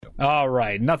All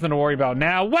right, nothing to worry about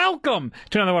now. Welcome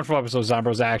to another wonderful episode of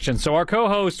Zombros Action. So our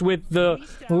co-host with the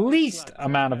least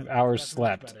amount of hours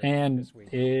slept, and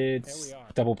it's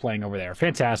double playing over there.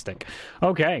 Fantastic.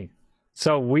 Okay,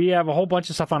 so we have a whole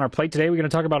bunch of stuff on our plate today. We're going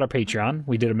to talk about our Patreon.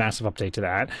 We did a massive update to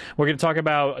that. We're going to talk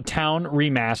about Town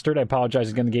Remastered. I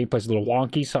apologize again, the gameplay's a little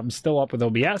wonky. Something's still up with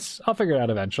OBS. I'll figure it out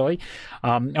eventually.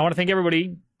 I want to thank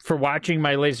everybody for watching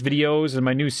my latest videos and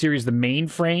my new series, The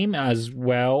Mainframe, as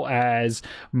well as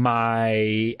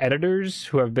my editors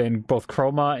who have been both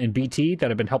Chroma and BT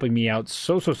that have been helping me out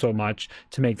so much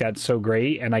to make that so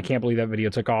great. And I can't believe that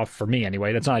video took off for me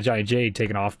anyway. That's not Johnny J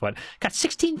taking off, but got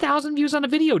 16,000 views on a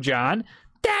video, John.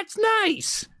 That's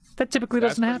nice. That typically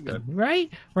doesn't happen,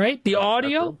 right? Right? The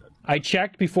audio, I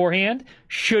checked beforehand,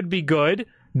 should be good.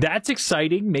 That's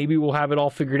exciting. Maybe we'll have it all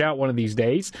figured out one of these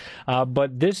days.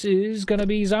 But this is going to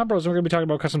be Zombros. We're going to be talking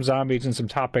about custom zombies and some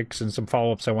topics and some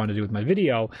follow-ups I want to do with my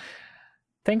video.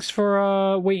 Thanks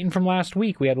for waiting from last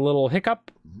week. We had a little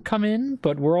hiccup come in,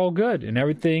 but we're all good. And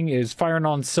everything is firing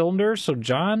on cylinders. So,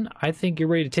 John, I think you're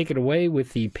ready to take it away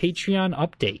with the Patreon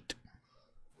update.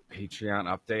 Patreon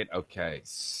update? Okay,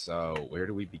 so where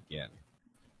do we begin?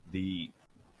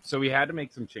 So we had to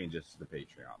make some changes to the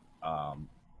Patreon.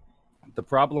 The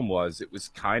problem was it was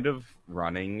kind of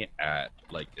running at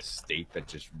like a state that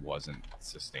just wasn't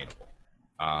sustainable,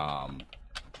 and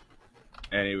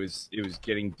it was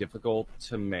getting difficult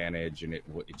to manage, and it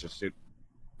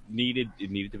needed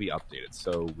to be updated.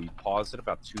 So we paused it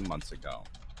about 2 months ago,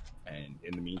 and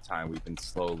in the meantime, we've been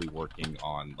slowly working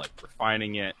on like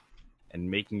refining it and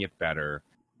making it better.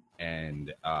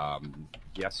 And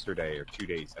yesterday or 2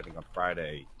 days, I think on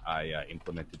Friday, I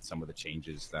implemented some of the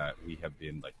changes that we have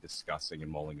been like discussing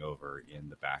and mulling over in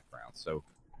the background. So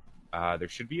there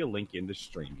should be a link in the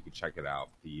stream. You can check it out.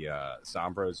 The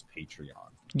Zombros Patreon.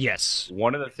 Yes.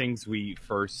 One of the things we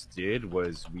first did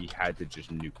was we had to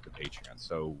just nuke the Patreon.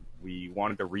 So we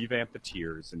wanted to revamp the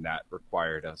tiers, and that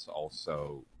required us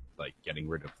also like getting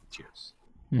rid of the tiers.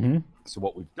 Mm-hmm. So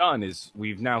what we've done is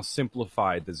we've now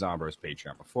simplified the Zombros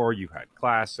Patreon. Before you had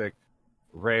Classic,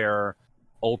 Rare,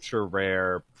 Ultra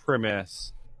Rare,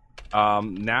 Primus.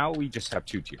 Now we just have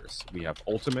 2 tiers. We have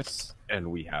Ultimus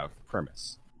and we have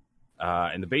Primus.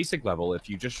 And the basic level, if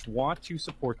you just want to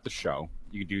support the show,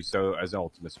 you can do so as an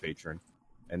Ultimus patron,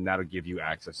 and that'll give you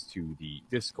access to the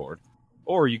Discord.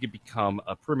 Or you could become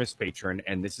a Primus patron,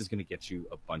 and this is going to get you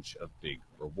a bunch of big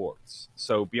rewards.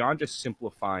 So beyond just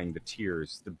simplifying the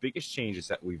tiers, the biggest change is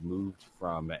that we've moved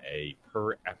from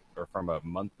from a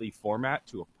monthly format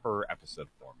to a per episode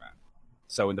format.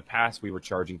 So in the past, we were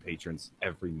charging patrons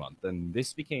every month, and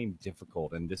this became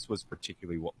difficult, and this was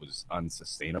particularly what was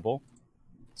unsustainable.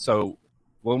 So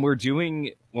when we're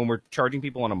charging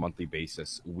people on a monthly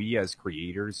basis, we as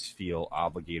creators feel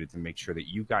obligated to make sure that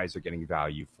you guys are getting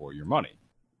value for your money.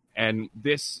 And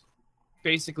this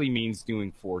basically means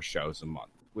doing 4 shows a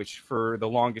month, which for the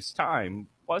longest time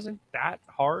wasn't that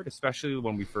hard, especially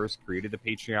when we first created the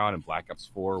Patreon and Black Ops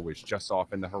 4 was just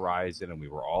off in the horizon and we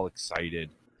were all excited.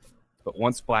 But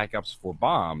once Black Ops 4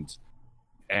 bombed,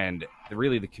 and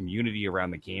really the community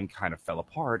around the game kind of fell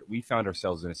apart, we found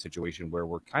ourselves in a situation where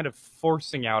we're kind of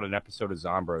forcing out an episode of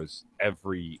Zombros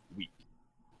every week.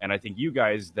 And I think you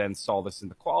guys then saw this in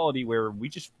the quality where we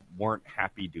just weren't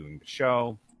happy doing the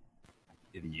show.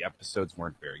 The episodes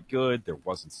weren't very good. There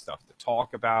wasn't stuff to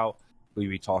talk about. We'd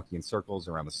be talking in circles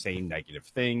around the same negative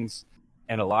things.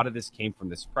 And a lot of this came from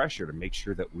this pressure to make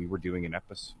sure that we were doing an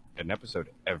episode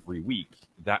every week.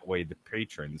 That way the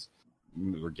patrons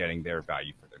were getting their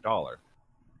value for their dollar.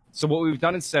 So what we've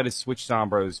done instead is switch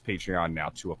Zombros Patreon now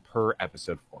to a per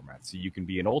episode format. So you can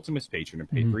be an Ultimus patron and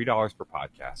pay $3 per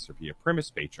podcast, or be a Primus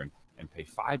patron and pay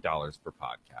 $5 per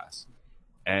podcast.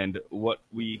 And what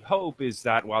we hope is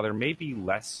that while there may be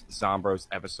less Zombros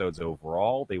episodes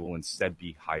overall, they will instead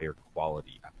be higher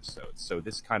quality episodes. So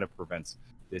this kind of prevents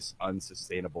this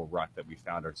unsustainable rut that we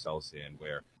found ourselves in,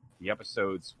 where the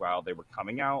episodes, while they were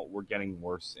coming out, were getting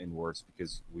worse and worse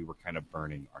because we were kind of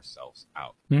burning ourselves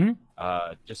out.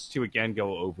 Just to, again,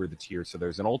 go over the tiers. So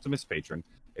there's an Ultimus patron.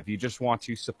 If you just want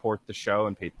to support the show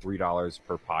and pay $3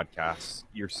 per podcast,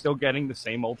 you're still getting the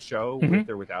same old show with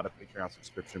or without a Patreon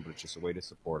subscription, but it's just a way to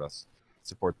support us,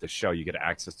 support the show. You get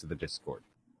access to the Discord.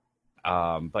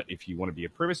 But if you want to be a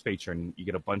Primus patron, you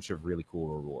get a bunch of really cool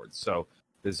rewards. So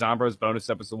the Zombros bonus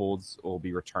episodes will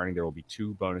be returning. There will be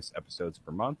 2 bonus episodes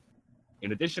per month.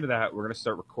 In addition to that, we're going to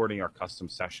start recording our custom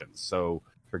sessions. So,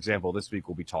 for example, this week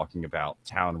we'll be talking about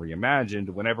Town Reimagined.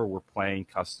 Whenever we're playing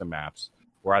custom maps,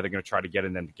 we're either going to try to get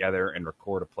them together and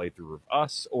record a playthrough of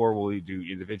us, or we'll do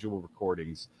individual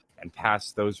recordings and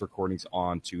pass those recordings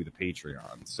on to the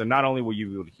Patreon. So not only will you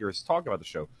be able to hear us talk about the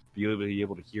show, but you'll be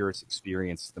able to hear us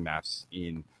experience the maps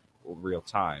in real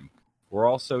time. We're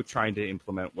also trying to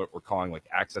implement what we're calling like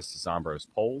access to Zombros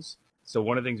polls. So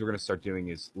one of the things we're going to start doing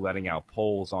is letting out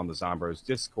polls on the Zombros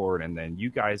Discord, and then you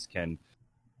guys can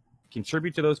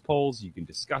contribute to those polls. You can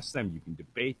discuss them, you can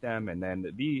debate them, and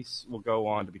then these will go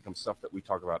on to become stuff that we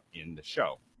talk about in the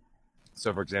show.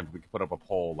 So, for example, we could put up a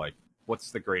poll like,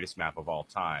 what's the greatest map of all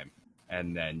time?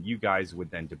 And then you guys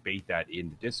would then debate that in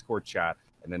the Discord chat,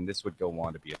 and then this would go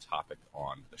on to be a topic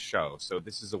on the show. So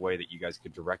this is a way that you guys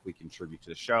could directly contribute to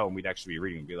the show, and we'd actually be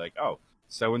reading and be like, oh,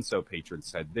 so-and-so patron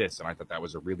said this, and I thought that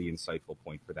was a really insightful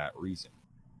point for that reason.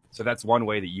 So that's one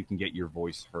way that you can get your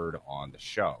voice heard on the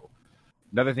show.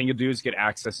 Another thing you'll do is get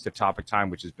access to Topic Time,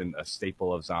 which has been a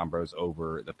staple of Zombros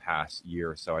over the past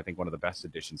year. So I think one of the best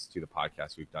additions to the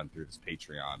podcast we've done through this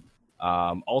Patreon.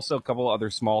 Also, a couple other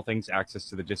small things, access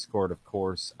to the Discord, of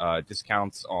course,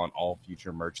 discounts on all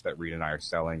future merch that Reed and I are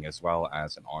selling, as well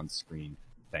as an on-screen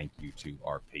thank you to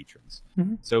our patrons.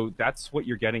 Mm-hmm. So that's what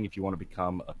you're getting if you want to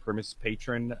become a Primus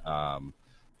patron.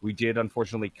 We did,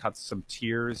 unfortunately, cut some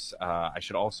tiers. I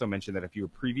should also mention that if you were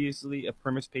previously a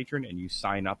Primus patron and you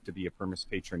sign up to be a Primus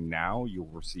patron now, you'll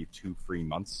receive 2 free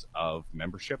months of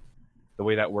membership. The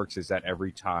way that works is that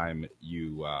every time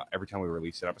we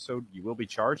release an episode, you will be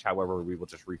charged. However, we will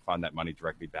just refund that money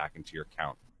directly back into your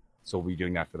account. So we'll be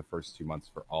doing that for the first 2 months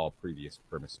for all previous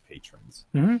Primus patrons.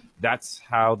 Mm-hmm. That's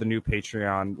how the new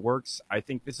Patreon works. I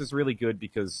think this is really good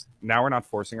because now we're not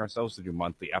forcing ourselves to do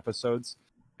monthly episodes,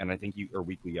 and I think or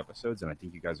weekly episodes, and I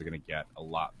think you guys are going to get a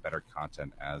lot better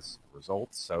content as a result.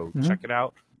 So check it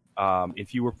out.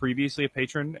 If you were previously a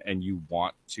patron and you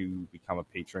want to become a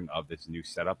patron of this new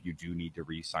setup, you do need to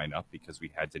re-sign up because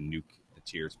we had to nuke the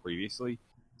tiers previously.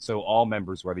 So all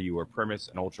members, whether you were Primus,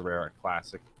 an Ultra Rare, a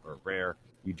Classic, or a Rare,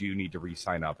 you do need to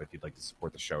re-sign up if you'd like to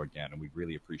support the show again, and we'd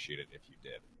really appreciate it if you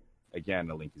did. Again,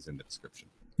 the link is in the description.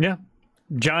 Yeah.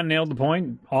 John nailed the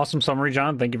point. Awesome summary,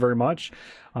 John. Thank you very much.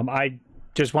 I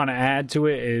just want to add to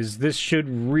it is this should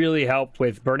really help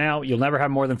with burnout. You'll never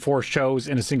have more than 4 shows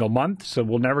in a single month, so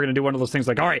we're never going to do one of those things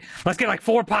like, all right, let's get like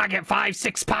 5,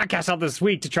 6 podcasts out this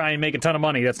week to try and make a ton of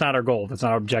money. That's not our goal. That's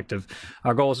not our objective.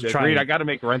 Our goal is to try. I got to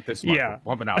make rent this month. Yeah,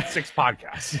 pumping out 6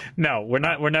 podcasts. No, we're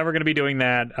not. We're never going to be doing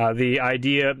that. The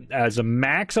idea as a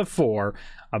max of 4,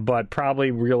 but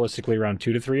probably realistically around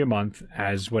 2 to 3 a month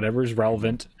as whatever is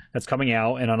relevant that's coming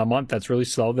out. And on a month that's really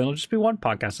slow, then it'll just be 1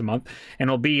 podcast a month, and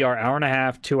it'll be our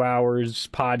 1.5 to 2 hours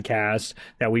podcast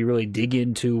that we really dig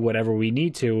into whatever we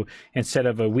need to, instead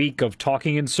of a week of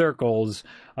talking in circles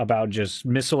about just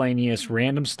miscellaneous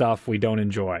random stuff we don't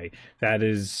enjoy. That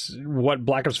is what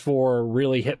Black Ops 4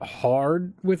 really hit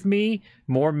hard with me,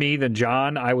 more me than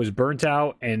John. I was burnt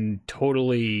out and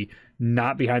totally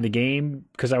not behind the game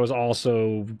because I was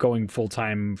also going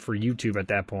full-time for YouTube at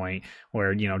that point,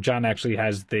 where, you know, John actually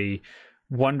has the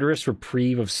wondrous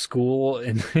reprieve of school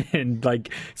and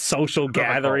like social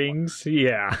gatherings.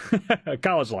 Yeah.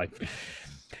 College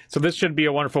life. So this should be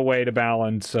a wonderful way to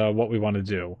balance what we want to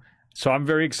do. So I'm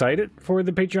very excited for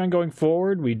the Patreon going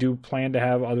forward. We do plan to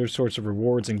have other sorts of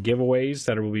rewards and giveaways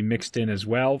that will be mixed in as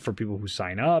well for people who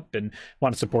sign up and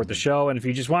want to support the show. And if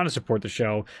you just want to support the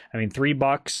show, I mean,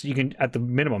 $3, you can, at the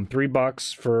minimum,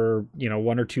 $3 for, you know,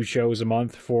 1 or 2 shows a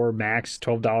month, for max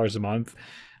 $12 a month.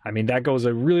 I mean, that goes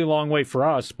a really long way for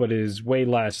us, but is way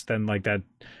less than like that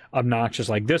obnoxious,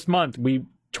 like this month,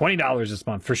 $20 this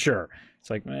month for sure. It's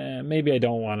like, maybe I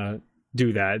don't want to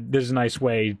do that. There's a nice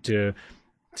way to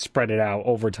spread it out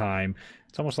over time.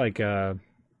 It's almost like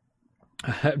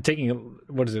taking,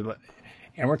 what is it,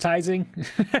 amortizing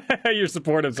your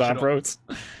support of Zombros.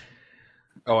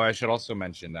 Oh, I should also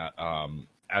mention that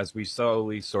as we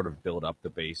slowly sort of build up the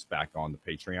base back on the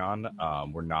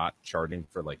Patreon, we're not charging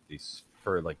for like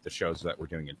the shows that we're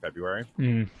doing in February.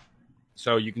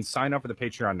 So you can sign up for the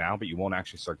Patreon now, but you won't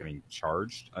actually start getting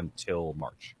charged until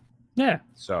March. Yeah.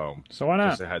 So why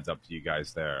not? Just a heads up to you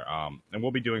guys there. And we'll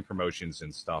be doing promotions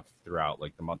and stuff throughout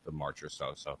like the month of March or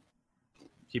so. So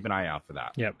keep an eye out for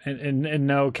that. Yep. And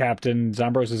no, Captain,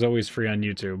 Zombros is always free on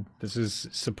YouTube. This is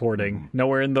supporting.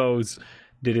 Nowhere in those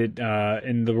did it,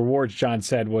 in the rewards John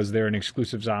said, was there an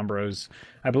exclusive Zombros.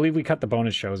 I believe we cut the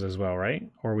bonus shows as well, right?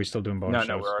 Or are we still doing bonus shows?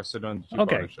 No, we're also doing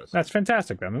bonus shows. That's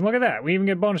fantastic then. And look at that. We even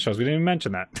get bonus shows. We didn't even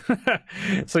mention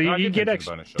that. So you get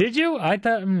extra. Did you? I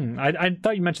thought I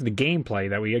thought you mentioned the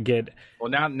gameplay that we get. Well,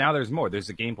 now there's more. There's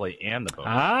the gameplay and the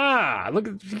bonus.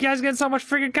 Look, you guys get so much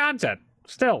freaking content.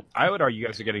 Still, I would argue you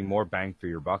guys are getting more bang for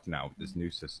your buck now with this new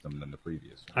system than the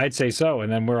previous one. I'd say so,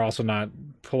 and then we're also not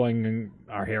pulling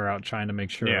our hair out trying to make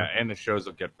sure. Yeah, and the shows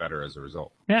will get better as a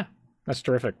result. Yeah, that's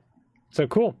terrific. So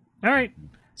cool. All right.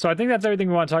 So I think that's everything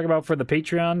we want to talk about for the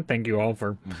Patreon. Thank you all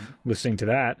for listening to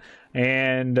that.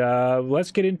 And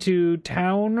let's get into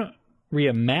Town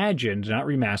Reimagined, not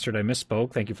remastered. I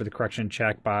misspoke. Thank you for the correction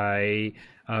check by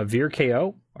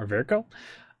VirKO or Virko.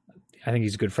 I think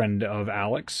he's a good friend of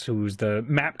Alex, who's the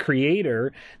map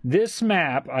creator. This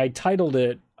map, I titled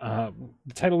it, the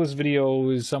title of this video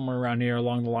is somewhere around here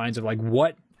along the lines of like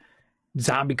what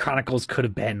Zombie Chronicles could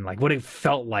have been, like what it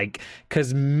felt like.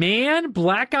 Because man,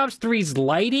 Black Ops 3's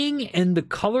lighting and the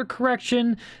color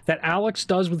correction that Alex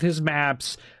does with his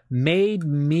maps made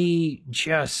me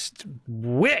just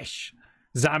wish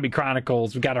Zombie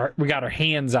Chronicles, we got our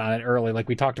hands on it early, like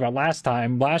we talked about last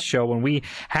show when we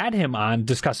had him on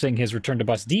discussing his Return to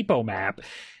Bus Depot map.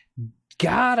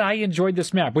 God, I enjoyed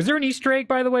this map. Was there an Easter egg,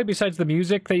 by the way, besides the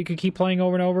music that you could keep playing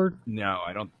over and over? No,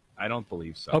 I don't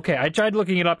believe so. Okay, I tried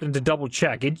looking it up and to double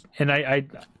check it, and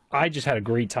I just had a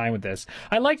great time with this.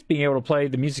 I liked being able to play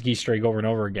the music Easter egg over and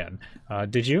over again.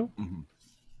 Did you?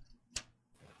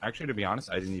 Actually, to be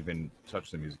honest, I didn't even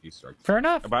touch the music Easter egg. Fair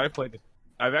enough. But I played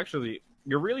it.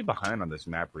 You're really behind on this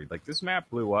map, Reed. Like, this map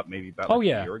blew up maybe about a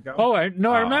year ago. Oh, I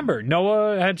remember.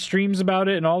 Noah had streams about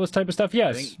it and all this type of stuff.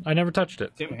 Yes, I never touched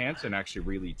it. Tim Hansen actually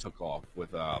really took off with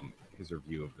his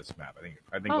review of this map.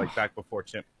 I think like back before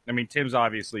Tim. I mean, Tim's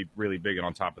obviously really big and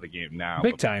on top of the game now.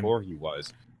 Big time. Before he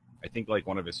was, I think like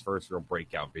one of his first real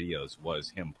breakout videos was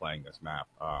him playing this map.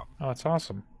 Oh, that's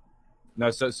awesome.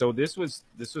 No, so this was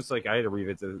like I had to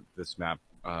revisit this map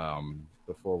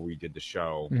before we did the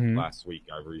show last week.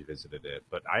 I revisited it,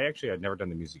 but I actually had never done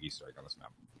the music Easter egg on this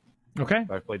map. Okay,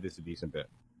 but I played this a decent bit.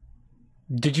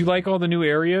 Did you like all the new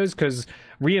areas? Because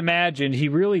Reimagined, he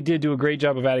really did do a great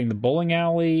job of adding the bowling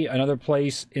alley, another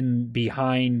place in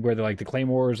behind where the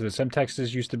Claymores or the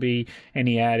Semtexes used to be, and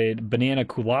he added Banana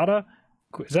Colada.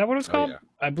 Is that what it's called? Yeah.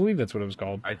 I believe that's what it was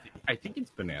called. I think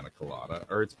it's Banana Colada,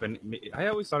 or I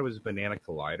always thought it was Banana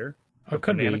Collider. It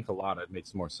could Banana be. Colada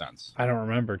makes more sense. I don't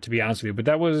remember, to be honest with you, but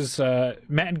that was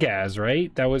Matt and Gaz,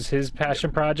 right? That was his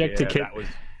passion project to that was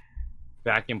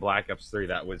back in Black Ops 3.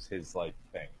 That was his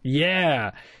thing.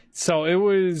 Yeah, so it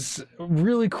was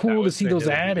really cool to see those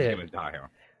added.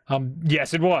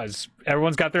 Yes, it was.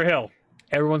 Everyone's got their hill.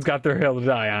 Everyone's got their hill to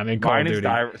die on in Call of Duty.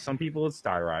 Some people it's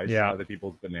Styrise. Yeah. Other people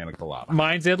it's Banana Colada.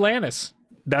 Mine's Atlantis.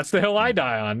 That's the hill I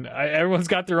die on. Everyone's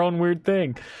got their own weird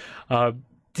thing.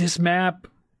 This map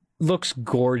looks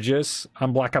gorgeous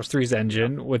on Black Ops 3's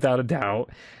engine, without a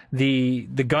doubt. The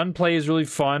gunplay is really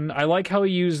fun. I like how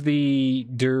he used the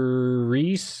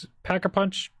Derice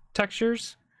Pack-a-Punch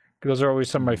textures. Those are always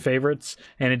some of my favorites.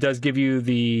 And it does give you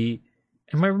the...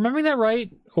 Am I remembering that right?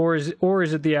 Or is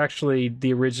it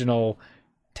the original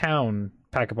Town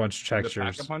Pack-a-Punch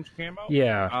textures? The Pack-a-Punch camo?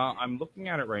 Yeah. I'm looking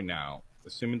at it right now,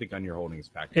 assuming the gun you're holding is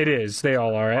Pack-a-Punch. It is. They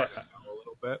all are. A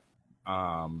little bit.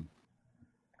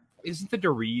 Isn't the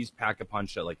Derice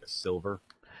Pack-a-Punch at a silver?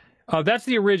 That's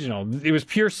the original. It was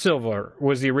pure silver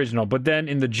was the original. But then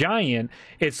in the Giant,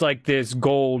 it's like this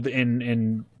gold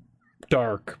and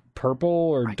dark purple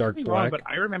or dark black. Wrong, but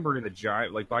I remember in the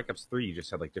Giant, Black Ops 3, you just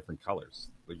had different colors.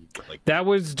 That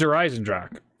was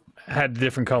Derizendrach. Had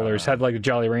different colors. Had the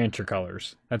Jolly Rancher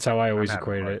colors. That's how I always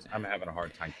equated it. I'm having a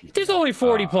hard time. There's only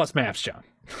 40 plus maps, John.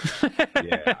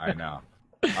 Yeah, I know.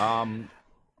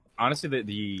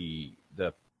 Honestly,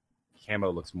 the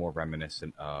camo looks more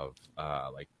reminiscent of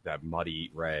that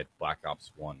muddy red Black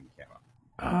Ops 1 camo.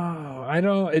 Oh, I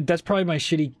don't. That's probably my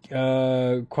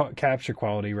shitty capture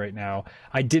quality right now.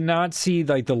 I did not see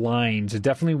the lines. It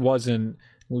definitely wasn't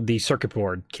the circuit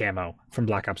board camo from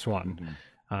Black Ops 1.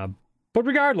 But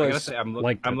regardless, I gotta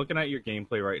say, I'm looking at your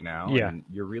gameplay right now. Yeah. And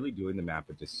you're really doing the map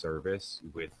a disservice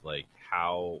with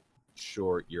how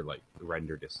short your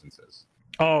render distance is.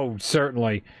 Oh,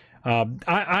 certainly.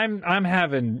 I'm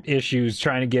having issues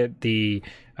trying to get the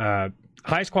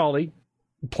highest quality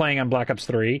playing on Black Ops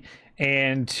 3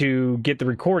 and to get the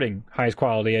recording highest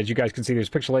quality. As you guys can see, there's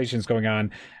pixelations going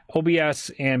on. OBS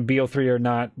and BO3 are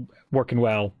not working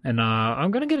well, and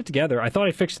I'm going to get it together. I thought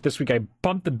I fixed it this week. I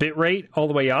bumped the bitrate all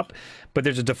the way up, but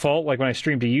there's a default, when I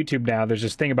stream to YouTube now, there's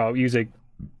this thing about using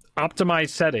optimized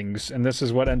settings, and this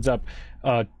is what ends up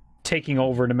taking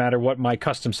over no matter what my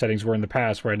custom settings were in the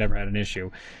past where I never had an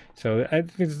issue. So I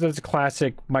think that's a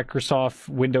classic Microsoft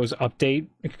Windows update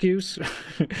excuse.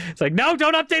 It's no,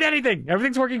 don't update anything.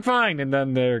 Everything's working fine. And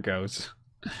then there it goes.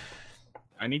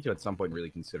 I need to at some point really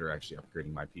consider actually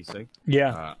upgrading my PC.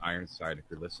 Yeah. Ironside, if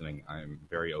you're listening, I'm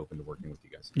very open to working with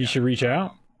you guys. You should reach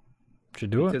out.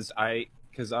 Should do it.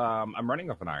 Because I'm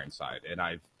running off an Ironside, and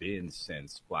I've been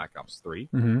since Black Ops 3.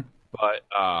 Mm-hmm. But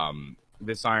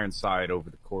this Ironside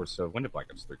over the course of, when did Black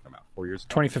Ops 3 come out? 4 years ago?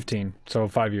 2015, so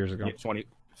 5 years ago. Yeah,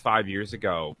 5 years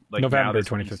ago. Like November now this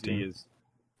 2015. PC is,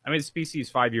 I mean, this PC is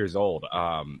 5 years old.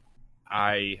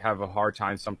 I have a hard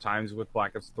time sometimes with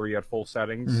Black Ops 3 at full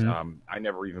settings. Mhm. I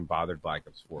never even bothered Black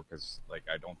Ops 4 because like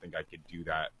I don't think I could do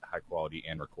that high quality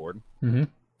and record. Mhm.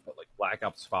 But like Black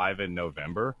Ops 5 in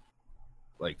November,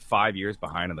 like 5 years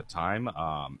behind on the time.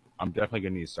 I'm definitely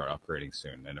gonna need to start upgrading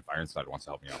soon. And if Ironside wants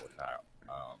to help me out with that,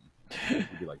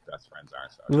 we'd be like best friends,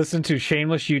 Ironside. Listen to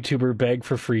shameless YouTuber beg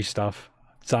for free stuff.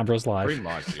 Zombros Live. Pretty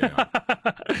much, yeah.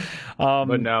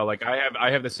 But no, like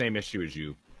I have the same issue as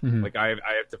you. Mhm. Like I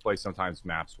have to play sometimes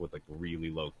maps with like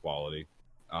really low quality,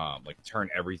 like turn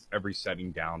every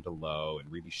setting down to low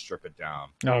and really strip it down.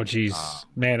 Oh, geez,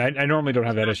 man, I normally don't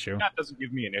have that issue. That doesn't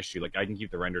give me an issue. Like I can keep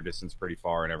the render distance pretty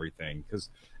far and everything because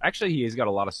actually he's got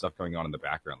a lot of stuff going on in the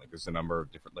background. Like there's a number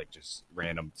of different like just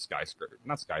random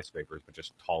not skyscrapers, but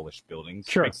just tallish buildings.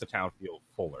 Sure. It makes the town feel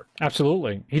fuller.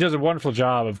 Absolutely, he does a wonderful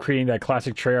job of creating that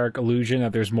classic Treyarch illusion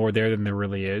that there's more there than there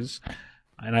really is.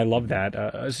 And I love that.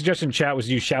 A suggestion in chat was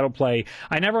to use Shadowplay.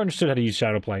 I never understood how to use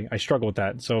Shadowplay. I struggle with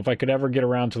that. So if I could ever get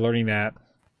around to learning that,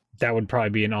 that would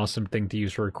probably be an awesome thing to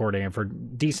use for recording and for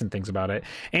decent things about it.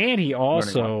 And he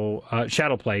also,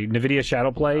 Shadowplay, NVIDIA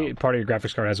Shadowplay, part of your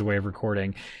graphics card has a way of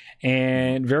recording.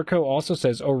 And Verco also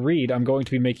says, oh, Reed, I'm going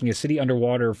to be making a city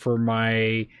underwater for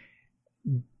my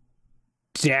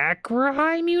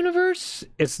Dakraheim universe.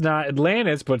 It's not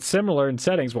Atlantis, but similar in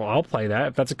settings. Well, I'll play that.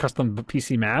 If that's a custom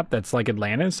PC map that's like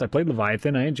Atlantis, I played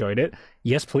Leviathan, I enjoyed it.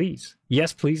 Yes, please.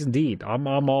 Yes, please, indeed. I'm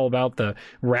all about the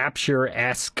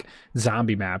Rapture-esque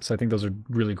zombie maps. I think those are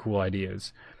really cool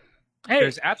ideas. Hey.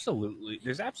 There's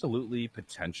absolutely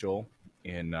potential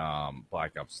in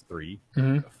Black Ops 3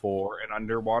 for an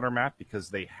underwater map because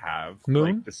they have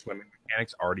like the swimming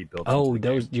mechanics already built. Oh,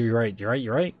 those game. You're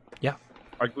right. Yeah.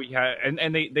 Like we had,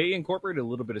 and they incorporated a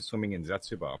little bit of swimming in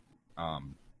Zetsubo.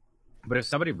 But if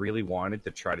somebody really wanted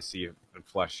to try to see if it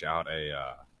flesh out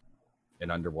an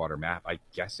underwater map, I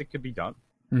guess it could be done.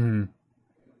 Mm-hmm.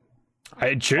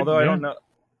 It should, although I don't know.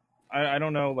 I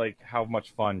don't know like how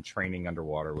much fun training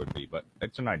underwater would be, but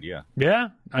it's an idea. Yeah,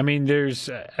 I mean, there's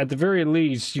at the very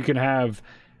least you can have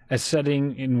a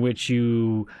setting in which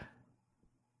you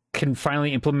can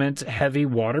finally implement heavy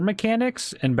water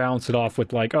mechanics and balance it off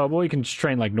with like, oh, well, you can just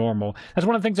train like normal. That's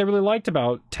one of the things I really liked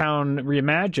about Town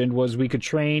Reimagined was we could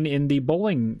train in the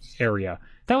bowling area.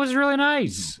 That was really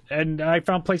nice. And I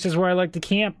found places where I like to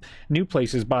camp, new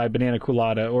places by Banana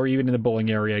Colada or even in the bowling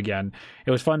area again.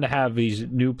 It was fun to have these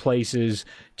new places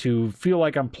to feel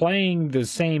like I'm playing the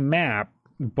same map,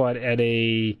 but at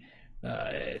a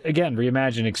again,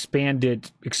 reimagine,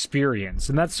 expanded experience.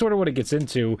 And that's sort of what it gets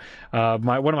into. One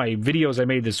of my videos I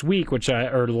made this week,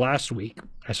 or last week,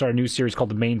 I started a new series called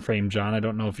The Mainframe, John. I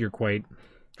don't know if you're quite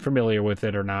familiar with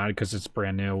it or not because it's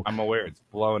brand new. I'm aware. It's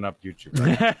blowing up YouTube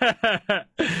right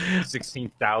now.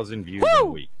 16,000 views in a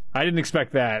week. I didn't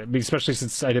expect that, especially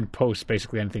since I didn't post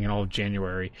basically anything in all of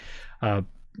January.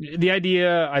 The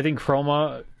idea, I think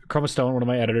Chroma Stone, one of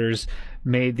my editors,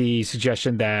 made the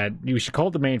suggestion that you should call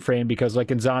it the mainframe because,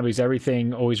 like in zombies,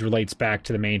 everything always relates back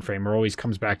to the mainframe or always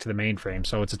comes back to the mainframe.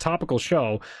 So it's a topical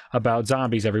show about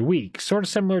zombies every week, sort of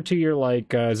similar to your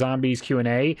like zombies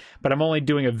Q&A, but I'm only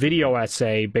doing a video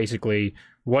essay, basically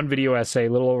one video essay, a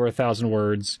little over 1,000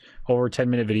 words, over a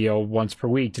 10-minute video once per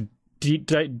week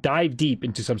to dive deep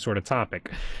into some sort of topic.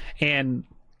 And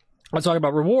let's talk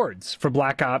about rewards for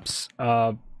Black Ops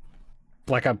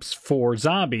 4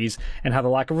 Zombies and how the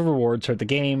lack of rewards hurt the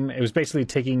game. It was basically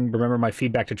remember my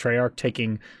feedback to Treyarch,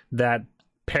 taking that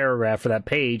paragraph or that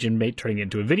page and turning it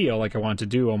into a video like I wanted to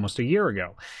do almost a year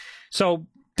ago. So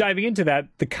diving into that,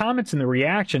 the comments and the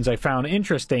reactions I found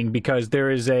interesting because there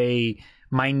is a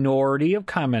minority of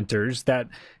commenters that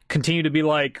continue to be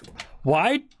like,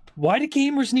 why do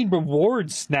gamers need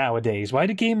rewards nowadays? Why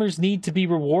do gamers need to be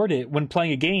rewarded when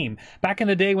playing a game? Back in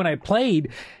the day when I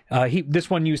played, this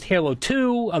one used Halo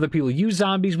 2, other people use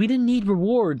zombies. We didn't need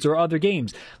rewards or other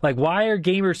games. Like, why are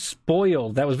gamers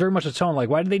spoiled? That was very much the tone. Like,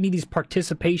 why do they need these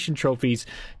participation trophies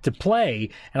to play?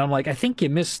 And I'm like, I think you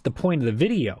missed the point of the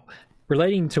video.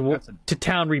 Relating to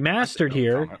Town Remastered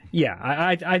here, yeah,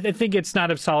 I think it's not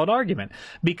a solid argument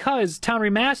because Town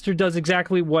Remastered does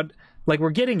exactly what like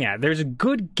we're getting at. There's a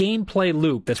good gameplay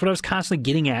loop. That's what I was constantly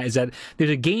getting at, is that there's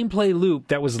a gameplay loop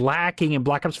that was lacking in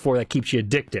Black Ops 4 that keeps you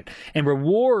addicted. And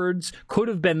rewards could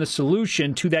have been the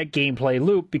solution to that gameplay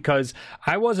loop because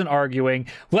I wasn't arguing,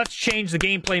 let's change the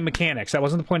gameplay mechanics. That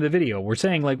wasn't the point of the video. We're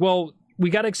saying like, well, we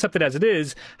got to accept it as it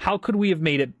is. How could we have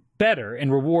made it better?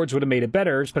 And rewards would have made it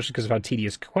better, especially because of how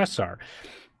tedious quests are.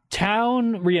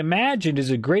 Town Reimagined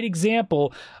is a great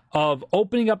example of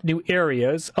opening up new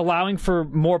areas, allowing for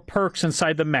more perks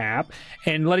inside the map,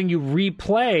 and letting you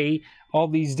replay all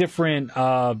these different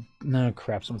no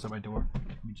crap, someone's at my door.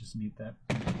 Let me just mute that.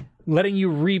 Letting you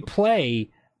replay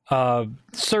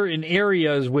certain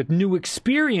areas with new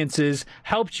experiences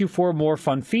helps you for a more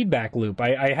fun feedback loop.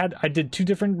 I did 2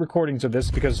 different recordings of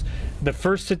this because the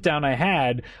first sit down I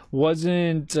had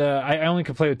wasn't I only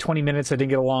could play with 20 minutes. I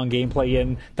didn't get a long gameplay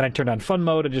in. Then I turned on fun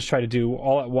mode and just tried to do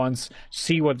all at once,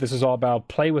 see what this is all about,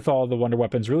 play with all the wonder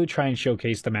weapons, really try and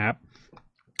showcase the map.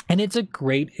 And it's a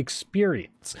great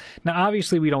experience. Now,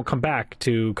 obviously, we don't come back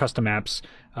to custom maps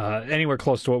anywhere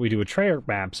close to what we do with Treyarch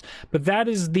maps, but that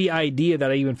is the idea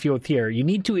that I even feel with here. You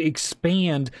need to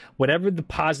expand whatever the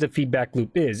positive feedback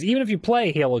loop is. Even if you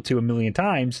play Halo 2 a million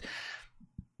times,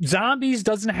 Zombies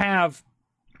doesn't have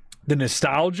the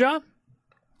nostalgia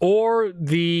or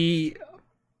the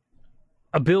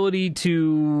ability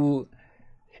to...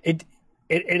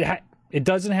 It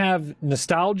doesn't have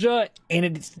nostalgia, and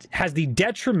it has the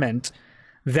detriment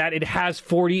that it has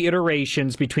 40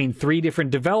 iterations between 3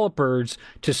 different developers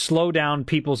to slow down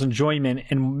people's enjoyment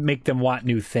and make them want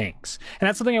new things. And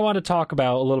that's something I want to talk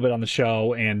about a little bit on the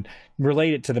show and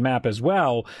relate it to the map as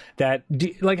well. That,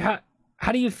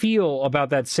 how do you feel about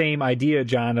that same idea,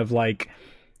 John, of like,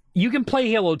 you can play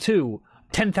Halo 2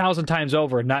 10,000 times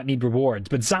over and not need rewards,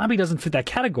 but Zombie doesn't fit that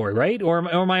category, right? Or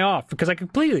am I off? Because I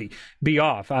completely be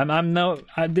off.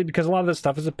 Because a lot of this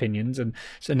stuff is opinions and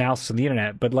analysis on the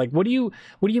internet. But like, what do you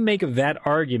make of that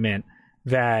argument?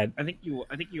 That I think you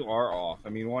are off. I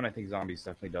mean, one, I think Zombies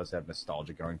definitely does have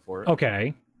nostalgia going for it.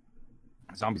 Okay.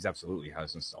 Zombies absolutely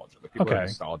has nostalgia. The people are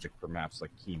nostalgic for maps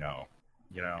like Kino.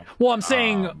 You know? Well,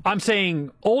 I'm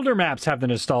saying older maps have the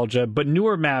nostalgia, but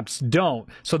newer maps don't,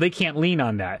 so they can't lean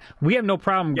on that. We have no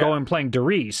problem going and playing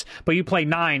Doris, but you play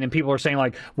 9 and people are saying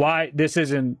like, why this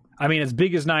isn't, I mean, as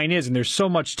big as 9 is, and there's so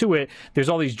much to it, there's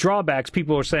all these drawbacks.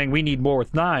 People are saying we need more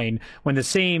with 9, when the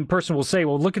same person will say,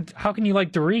 well, look at, how can you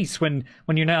like Doris when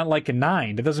you're not liking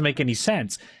 9? That doesn't make any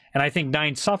sense. And I think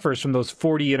 9 suffers from those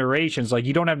 40 iterations. Like,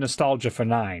 you don't have nostalgia for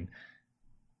 9.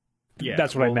 Yeah,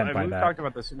 that's what I meant by that.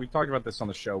 We talked about this on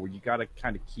the show, where you got to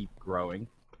kind of keep growing.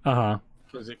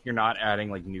 Because if you're not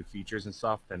adding like new features and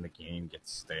stuff, then the game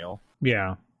gets stale.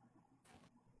 Yeah.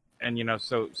 And you know,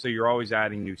 so you're always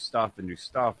adding new stuff,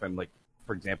 and like,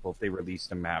 for example, if they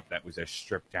released a map that was as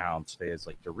stripped down today as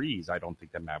like Doris, I don't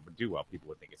think that map would do well. People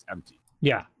would think it's empty.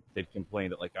 Yeah. They'd complain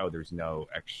that like, oh, there's no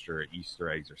extra Easter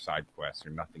eggs or side quests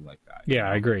or nothing like that. Yeah,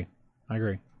 I agree.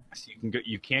 So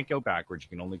you can't go backwards. You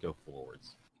can only go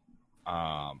forwards.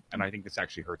 And I think this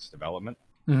actually hurts development.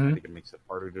 I think it makes it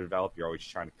harder to develop. You're always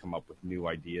trying to come up with new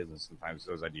ideas, and sometimes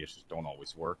those ideas just don't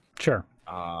always work. Sure.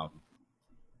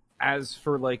 As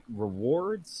for like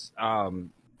rewards,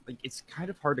 like it's kind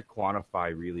of hard to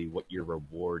quantify really what your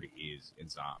reward is in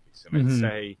Zombies. And I'd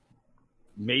say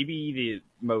maybe the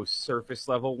most surface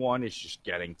level one is just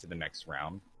getting to the next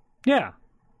round. Yeah.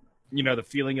 You know, the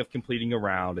feeling of completing a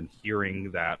round and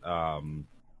hearing that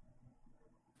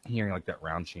like that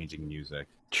round changing music.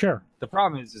 Sure. The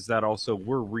problem is that also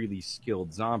we're really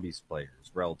skilled Zombies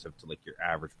players relative to like your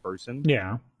average person.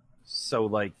 Yeah. So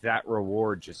like that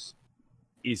reward just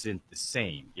isn't the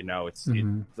same, you know, it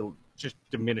just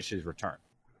diminishes return.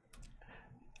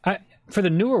 For the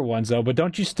newer ones though, but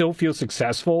don't you still feel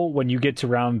successful when you get to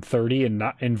round 30 and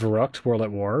not in Verrückt World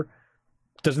at War?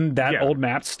 Doesn't that old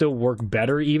map still work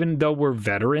better even though we're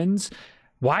veterans?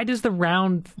 Why does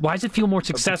it feel more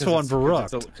successful on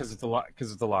Verrückt? Because it's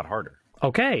a lot harder.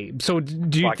 Okay, so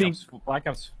do you think Black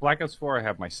Ops 4? I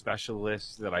have my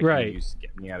specialist that I can use to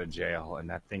get me out of jail, and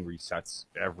that thing resets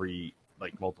every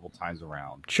like multiple times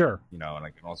around. Sure, you know, and I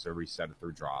can also reset it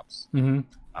through drops.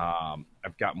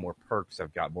 I've got more perks,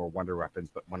 I've got more wonder weapons,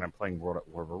 but when I'm playing World at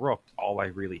War Verrückt, all I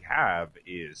really have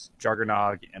is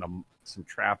Juggernog and some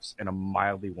traps and a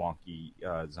mildly wonky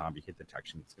zombie hit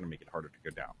detection. It's going to make it harder to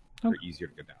go down. Or easier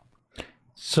to go down.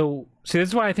 So, see, this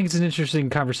is why I think it's an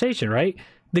interesting conversation, right?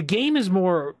 The game is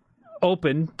more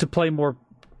open to play more.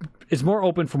 It's more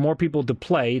open for more people to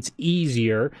play. It's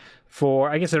easier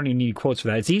for. I guess I don't even need quotes for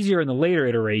that. It's easier in the later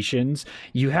iterations.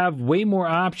 You have way more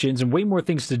options and way more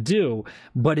things to do,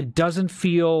 but it doesn't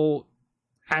feel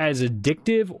as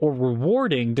addictive or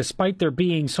rewarding, despite there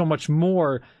being so much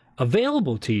more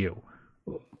available to you.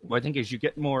 Well, I think as you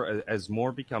get more, as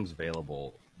more becomes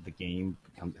available, the game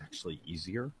becomes actually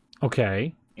easier.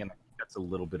 Okay. And I think that's a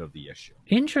little bit of the issue.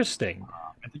 Interesting.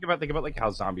 And think about like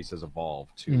how Zombies has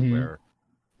evolved too, where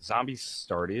Zombies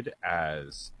started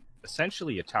as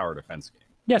essentially a tower defense game.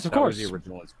 Yes, of course. That was the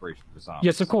original inspiration for Zombies.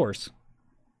 Yes, of course.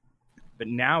 But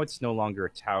now it's no longer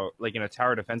a tower. Like in a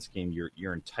tower defense game,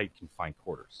 you're in tight, confined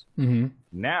quarters. Mm-hmm.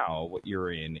 Now what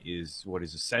you're in is what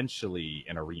is essentially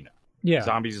an arena. Yeah.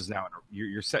 Zombies is now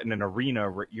you're set in an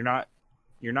arena.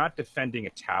 You're not defending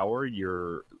a tower.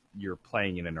 You're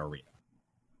playing in an arena.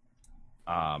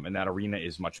 And that arena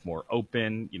is much more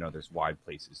open. You know, there's wide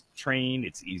places to train.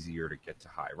 It's easier to get to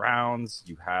high rounds.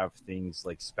 You have things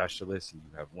like specialists, and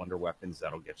you have wonder weapons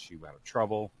that'll get you out of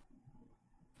trouble.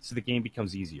 So the game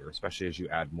becomes easier, especially as you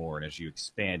add more and as you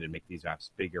expand and make these maps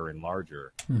bigger and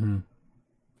larger. Mm-hmm.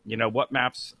 You know, what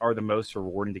maps are the most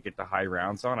rewarding to get the high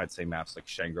rounds on? I'd say maps like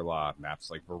Shangri-La,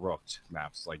 maps like Verrückt,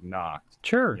 maps like Nacht.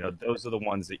 Sure. You know, those are the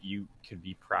ones that you could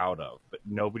be proud of, but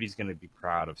nobody's going to be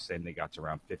proud of saying they got to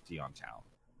round 50 on town.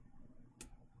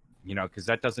 You know, because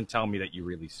that doesn't tell me that you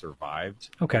really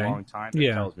survived a long time.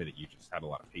 It tells me that you just had a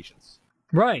lot of patience.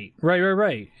 Right.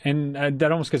 And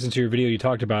that almost gets into your video you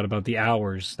talked about the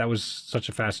hours. That was such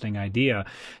a fascinating idea.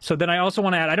 So then I also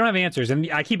want to add, I don't have answers,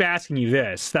 and I keep asking you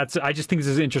this. I just think this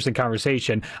is an interesting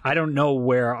conversation. I don't know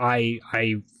where I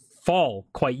fall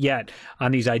quite yet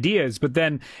on these ideas, but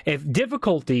then if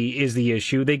difficulty is the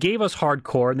issue, they gave us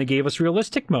hardcore and they gave us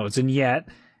realistic modes, and yet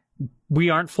we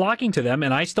aren't flocking to them,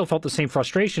 and I still felt the same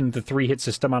frustration with the 3-hit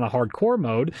system on a hardcore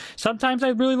mode. Sometimes I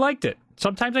really liked it.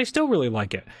 Sometimes I still really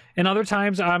like it. And other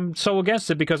times I'm so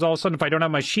against it because all of a sudden if I don't have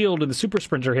my shield and the super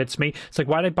sprinter hits me, it's like,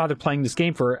 why did I bother playing this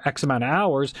game for X amount of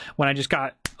hours when I just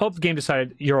got, the game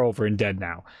decided you're over and dead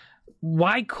now.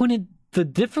 Why couldn't the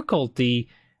difficulty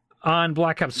on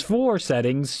Black Ops 4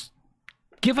 settings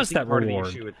give us that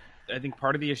reward? I think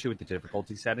part of the issue with the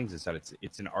difficulty settings is that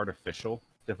it's an artificial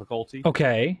difficulty.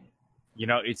 Okay. You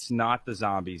know, it's not the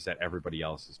zombies that everybody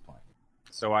else is playing.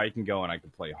 So I can go and I can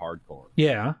play hardcore.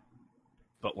 Yeah.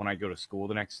 But when I go to school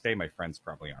the next day, my friends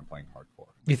probably aren't playing hardcore.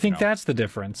 You think that's the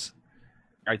difference?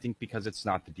 I think because it's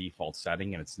not the default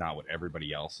setting and it's not what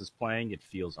everybody else is playing, it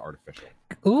feels artificial.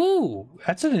 Ooh,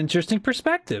 that's an interesting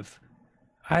perspective.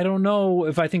 I don't know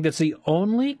if I think that's the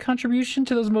only contribution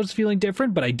to those modes feeling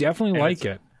different, but I definitely like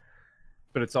it.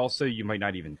 But it's also, you might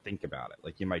not even think about it.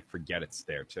 Like, you might forget it's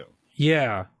there, too.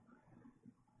 Yeah.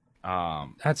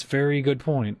 That's a very good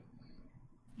point.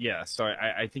 Yeah, so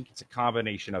I think it's a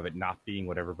combination of it not being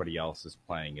what everybody else is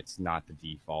playing. It's not the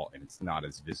default, and it's not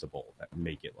as visible that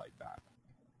make it like that.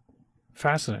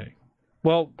 Fascinating.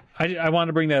 Well, I want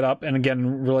to bring that up, and again,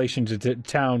 in relation to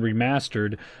Town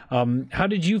Remastered, how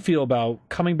did you feel about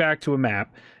coming back to a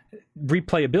map,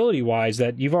 replayability-wise,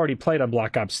 that you've already played on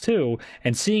Black Ops 2,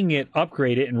 and seeing it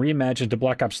upgraded and reimagined to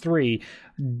Black Ops 3?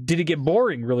 Did it get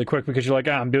boring really quick because you're like,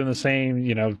 I'm doing the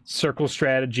same, circle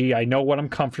strategy, I know what I'm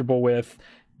comfortable with?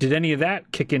 Did any of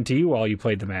that kick into you while you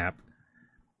played the map?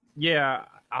 Yeah,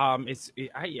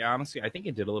 honestly, I think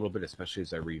it did a little bit, especially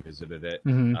as I revisited it.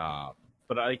 Mm-hmm.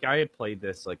 But I had played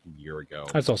this like a year ago.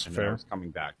 That's also fair. I was coming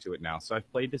back to it now, so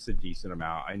I've played this a decent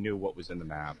amount. I knew what was in the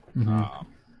map,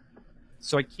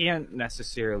 so I can't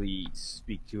necessarily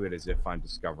speak to it as if I'm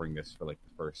discovering this for like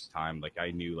the first time. Like I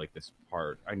knew like this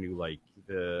part. I knew like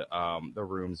the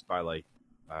rooms by like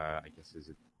I guess is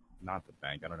it not the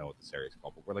bank? I don't know what this area is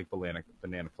called, but where like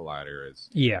Banana Collider is.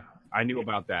 Yeah, I knew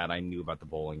about that. I knew about the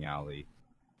bowling alley.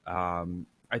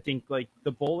 I think like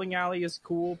the bowling alley is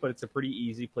cool, but it's a pretty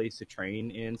easy place to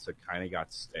train in, so it kind of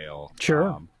got stale.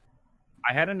 Sure.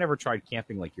 I hadn't never tried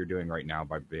camping like you're doing right now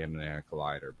by Banana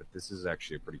Collider, but this is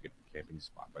actually a pretty good camping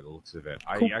spot by the looks of it.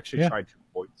 Cool. I actually tried to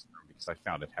avoid this room because I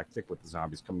found it hectic with the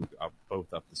zombies coming up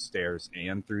both up the stairs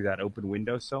and through that open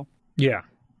windowsill. Yeah.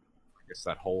 I guess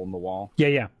that hole in the wall.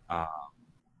 Yeah.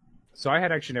 So I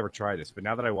had actually never tried this, but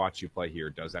now that I watch you play here,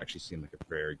 it does actually seem like a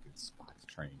very good spot to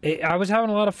train. I was having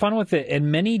a lot of fun with it,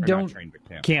 and many don't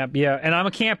camp. Yeah, and I'm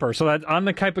a camper, so I'm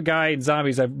the type of guy in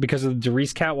zombies, because of the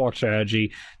Derice catwalk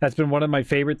strategy. That's been one of my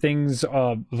favorite things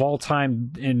of all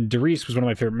time. In Derice was one of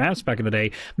my favorite maps back in the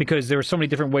day, because there were so many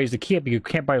different ways to camp. You could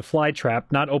camp by a fly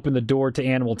trap, not open the door to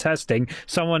animal testing.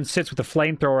 Someone sits with a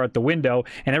flamethrower at the window,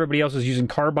 and everybody else is using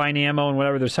carbine ammo and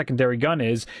whatever their secondary gun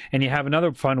is. And you have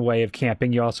another fun way of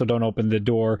camping. You also don't open the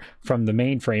door from the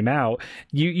mainframe out.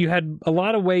 You had a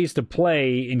lot of ways to play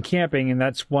in camping, and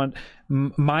that's one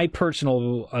my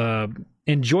personal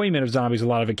enjoyment of zombies. A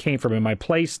lot of it came from in my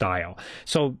play style.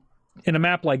 So in a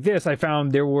map like this, I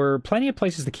found there were plenty of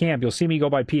places to camp. You'll see me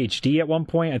go by PhD at one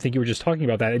point. I think you were just talking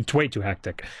about that. It's way too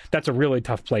hectic. That's a really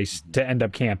tough place to end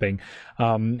up camping.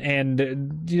 And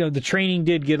the training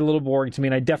did get a little boring to me,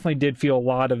 and I definitely did feel a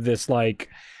lot of this like,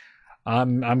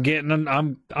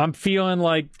 I'm feeling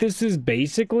like this is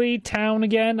basically town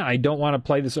again. I don't want to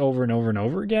play this over and over and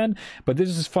over again, but this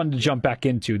is fun to jump back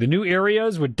into. The new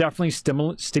areas were definitely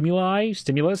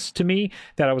stimulus to me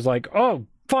that I was like, oh,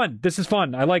 fun. This is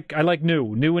fun. I like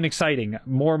new and exciting.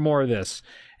 More and more of this,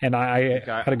 and I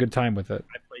had a good time with it.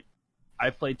 I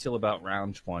played till about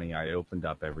round 20. I opened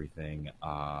up everything.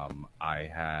 I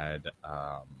had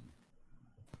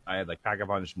like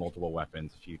pack-a-punch multiple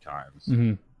weapons a few times.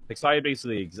 Mm-hmm. So I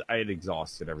had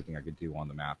exhausted everything I could do on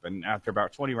the map, and after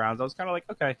about 20 rounds, I was kind of like,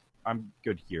 okay, I'm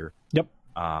good here. Yep.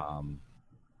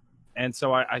 And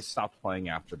so I stopped playing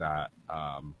after that.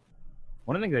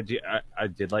 One of the things I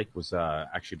did like was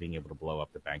actually being able to blow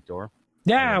up the bank door.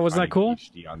 Yeah, wasn't that cool?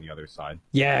 HD on the other side.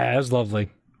 Yeah, it was lovely.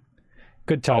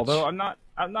 Good touch. Although I'm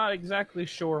not exactly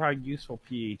sure how useful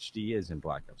PhD is in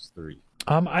Black Ops 3.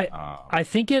 I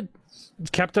think it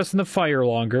kept us in the fire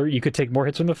longer. You could take more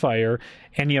hits from the fire,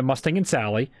 and you have Mustang and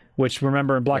Sally, which,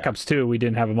 remember, in Black Ops 2, we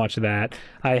didn't have much of that.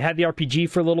 I had the RPG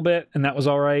for a little bit, and that was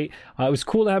all right. It was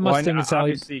cool to have Mustang and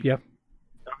Sally.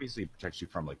 Obviously, it protects you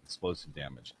from like explosive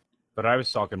damage. But I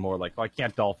was talking more like, well, I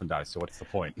can't dolphin dive, so what's the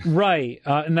point? Right,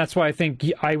 and that's why I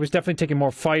think I was definitely taking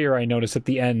more fire, I noticed, at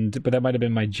the end, but that might have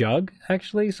been my jug,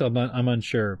 actually, so I'm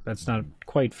unsure. That's not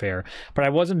quite fair. But I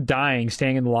wasn't dying,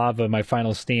 staying in the lava, my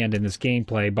final stand in this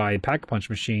gameplay by Pack-a-Punch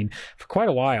machine for quite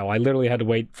a while. I literally had to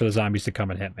wait for the zombies to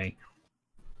come and hit me.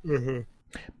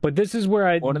 Mm-hmm. But this is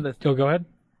where go ahead.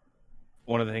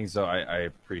 One of the things, though, I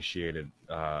appreciated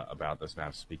about this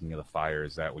map, speaking of the fire,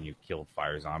 is that when you killed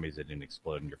fire zombies, it didn't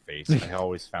explode in your face. I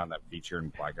always found that feature in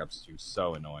Black Ops 2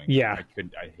 so annoying. Yeah.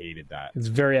 I hated that. It's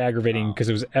very aggravating because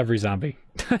it was every zombie.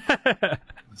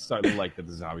 So I like that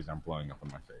the zombies aren't blowing up in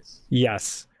my face.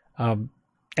 Yes.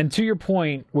 And to your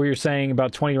point where you're saying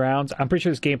about 20 rounds, I'm pretty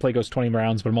sure this gameplay goes 20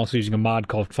 rounds, but I'm also using a mod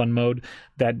called Fun Mode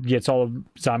that gets all the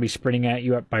zombies sprinting at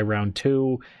you by round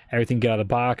 2. Everything get out of the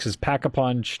box is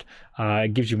pack-a-punched.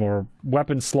 It gives you more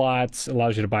weapon slots,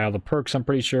 allows you to buy all the perks, I'm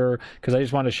pretty sure, because I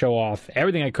just wanted to show off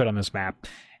everything I could on this map.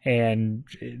 And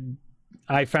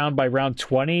I found by round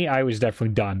 20, I was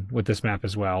definitely done with this map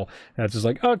as well. That's just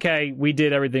like, okay, we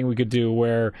did everything we could do,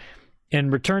 where in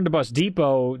Return to Bus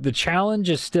Depot, the challenge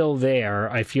is still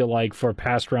there, I feel like, for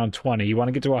past round 20. You want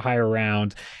to get to a higher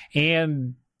round,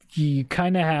 and you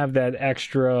kind of have that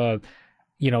extra,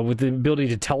 with the ability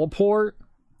to teleport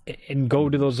and go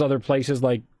to those other places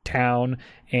like town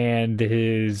and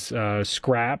his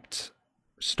scrapped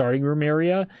starting room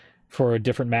area for a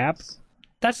different map.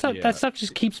 That stuff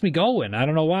just keeps me going. I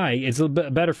don't know why. It's a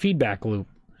better feedback loop.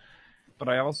 But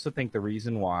I also think the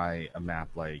reason why a map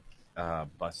like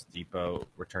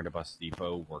Return to Bus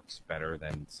Depot works better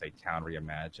than, say, Town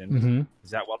Reimagined is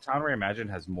that while Town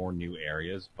Reimagined has more new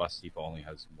areas, Bus Depot only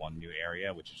has one new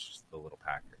area, which is just the little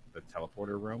the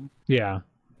teleporter room. Yeah.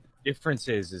 Difference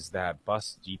is that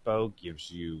Bus Depot gives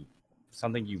you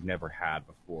something you've never had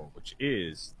before, which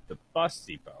is the Bus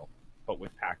Depot, but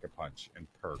with Pack-a-Punch and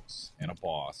perks and a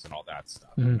boss and all that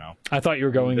stuff. I thought you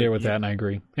were going there with that, and I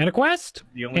agree. And a quest.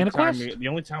 The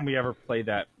only time we ever played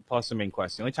that, plus the main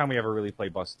quest, the only time we ever really play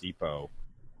Bus Depot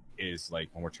is like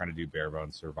when we're trying to do bare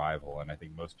bones survival, and I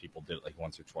think most people did it like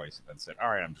once or twice and then said,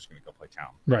 all right, I'm just going to go play Town.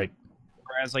 Right.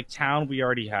 Whereas like Town, we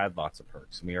already had lots of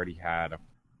perks, and we already had a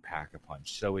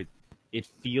Pack-a-Punch, so it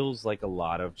feels like a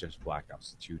lot of just Black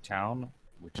Ops 2 Town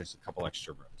with just a couple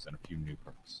extra rooms and a few new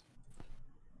perks.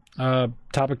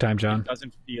 Topic time, John. It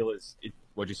doesn't feel as...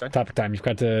 What'd you say? Topic time. You've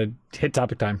got to hit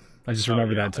topic time. I just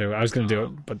remembered that too. I was going to do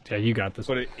it, but yeah, you got this.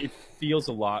 But it feels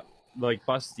a lot... Like,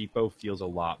 Bus Depot feels a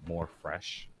lot more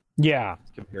fresh. Yeah.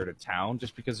 Compared to Town,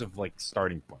 just because of, like,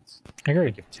 starting points. I agree.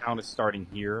 Like, if Town is starting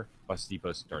here, Bus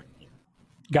Depot's starting here.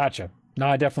 Gotcha. No,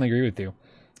 I definitely agree with you.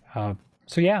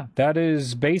 So yeah, that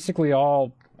is basically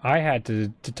all I had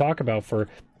to talk about for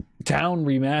Town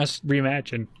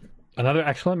Reimagined. Another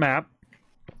excellent map.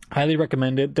 Highly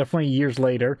recommend it. Definitely years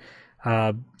later.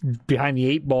 Behind the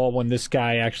 8 ball when this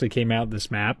guy actually came out,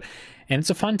 this map. And it's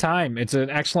a fun time. It's an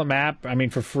excellent map. I mean,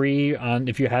 for free,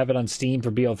 if you have it on Steam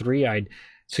for BL3, I'd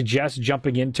suggest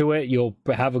jumping into it. You'll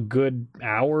have a good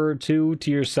hour or two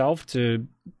to yourself to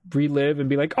relive and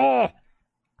be like, oh,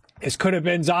 this could have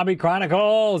been Zombie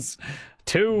Chronicles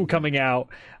 2 coming out.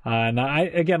 And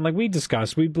again, like we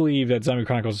discussed, we believe that Zombie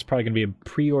Chronicles is probably going to be a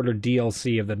pre-order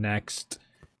DLC of the next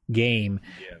game.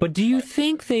 Yeah, but do you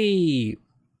think they...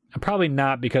 Probably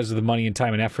not because of the money and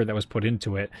time and effort that was put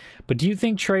into it. But do you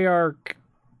think Treyarch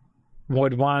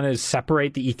would want to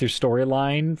separate the Ether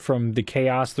storyline from the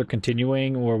Chaos they're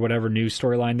continuing or whatever new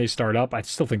storyline they start up? I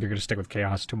still think they're going to stick with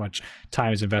Chaos. Too much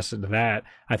time is invested into that.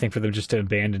 I think for them just to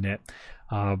abandon it.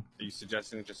 Are you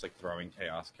suggesting just like throwing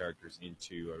Chaos characters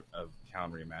into a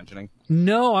Town Reimagining?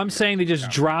 No, I'm saying they just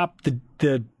drop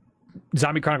the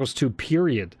Zombie Chronicles 2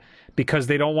 period because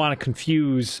they don't want to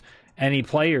confuse any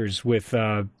players with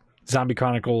Zombie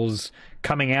Chronicles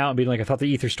coming out and being like, I thought the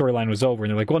Ether storyline was over.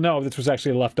 And they're like, well, no, this was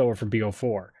actually a leftover from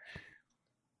BO4.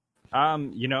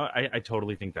 You know, I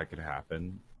totally think that could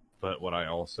happen. But what I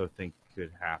also think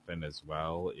could happen as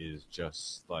well is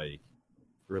just like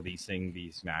releasing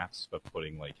these maps, but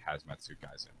putting like hazmat suit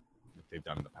guys in, like they've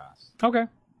done in the past. Okay.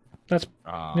 That's,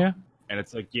 yeah. And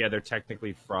it's like, yeah, they're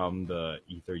technically from the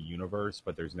Ether universe,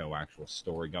 but there's no actual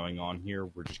story going on here.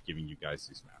 We're just giving you guys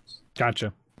these maps.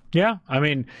 Gotcha. Yeah, I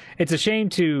mean, it's a shame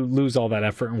to lose all that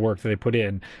effort and work that they put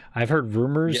in. I've heard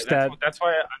rumors that's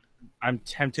why I'm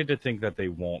tempted to think that they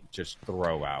won't just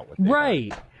throw out what they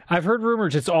right. have. I've heard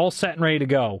rumors it's all set and ready to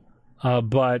go,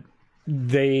 but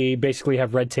they basically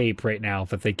have red tape right now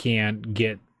that they can't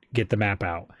get the map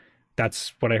out.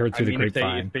 That's what I heard through the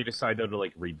grapevine. If they decide though to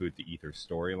like reboot the Ether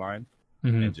storyline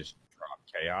Mm-hmm. and just drop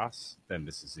Chaos, then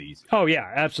this is easy. Oh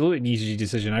yeah, absolutely an easy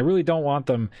decision. I really don't want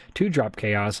them to drop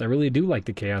Chaos. I really do like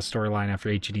the Chaos storyline after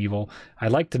Ancient Evil.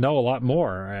 I'd like to know a lot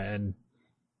more. And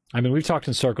I mean, we've talked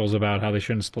in circles about how they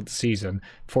shouldn't split the season.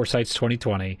 Foresight's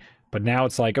 2020, but now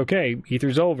it's like, okay,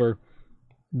 Ether's over.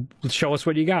 Show us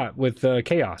what you got with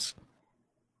Chaos.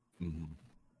 Mm-hmm.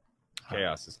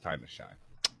 Chaos is time to shine.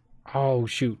 Oh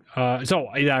shoot! So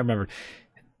I remember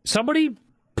somebody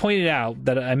pointed out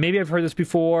that maybe I've heard this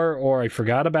before or I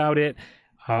forgot about it,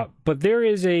 but there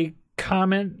is a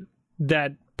comment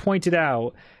that pointed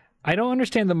out I don't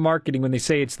understand the marketing when they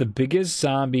say it's the biggest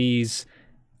zombies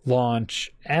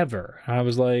launch ever. I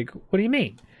was like, what do you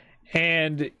mean?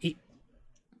 And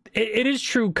it is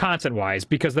true content-wise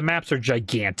because the maps are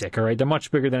gigantic, all right? They're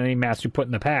much bigger than any maps we put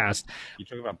in the past. You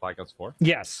talking about Black Ops 4?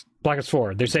 Yes, Black Ops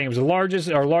 4. They're saying it was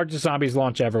our largest zombies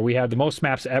launch ever. We had the most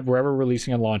maps we're ever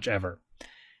releasing on launch ever.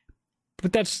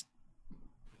 But that's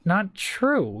not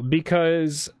true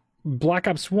because Black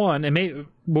Ops 1, and maybe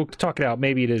we'll talk it out,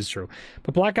 maybe it is true.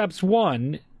 But Black Ops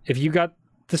 1, if you got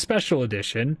the special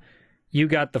edition, you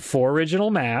got the 4 original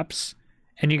maps,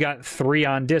 and you got 3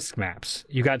 on-disc maps.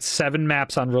 You got 7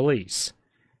 maps on release.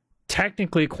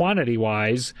 Technically,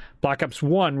 quantity-wise, Black Ops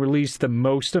 1 released the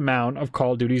most amount of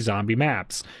Call of Duty zombie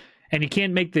maps. And you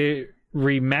can't make the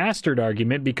remastered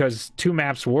argument because 2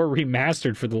 maps were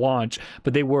remastered for the launch,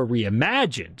 but they were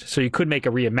reimagined. So you could make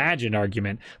a reimagined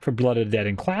argument for Blood of the Dead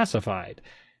and Classified.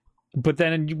 But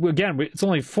then, again, it's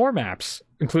only 4 maps,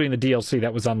 including the DLC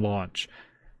that was on launch.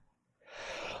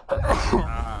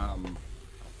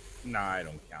 No, I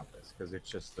don't count this because it's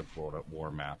just the World at War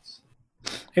maps.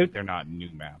 They're not new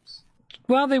maps.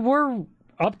 Well, they were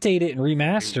updated and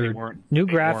remastered. New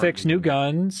graphics, new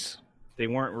guns. They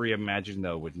weren't reimagined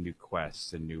though with new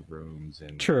quests and new rooms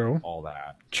and all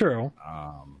that. True.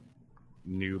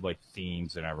 New like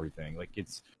themes and everything. Like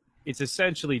it's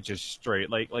essentially just straight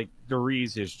like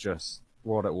Deriz is just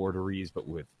World at War Deriz, but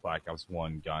with Black Ops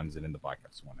 1 guns and in the Black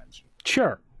Ops 1 engine.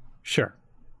 Sure.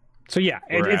 So yeah,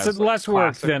 it's like, less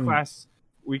work than.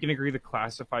 We can agree the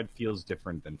Classified feels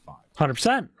different than 5.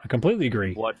 100%. I completely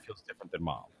agree. Blood feels different than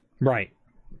Mob. Right.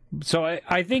 So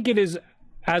I think it is,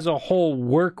 as a whole,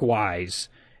 work-wise,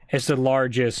 it's the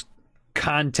largest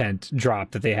content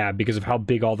drop that they have because of how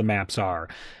big all the maps are.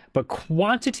 But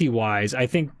quantity-wise, I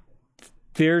think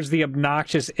there's the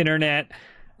obnoxious internet,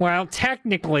 well,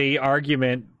 technically,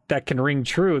 argument that can ring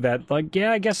true that, like,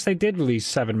 yeah, I guess they did release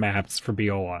 7 maps for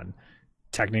BO1.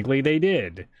 Technically, they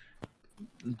did.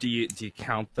 Do you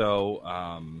count though?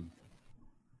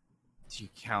 Do you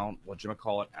count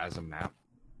whatchamacallit as a map,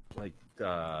 like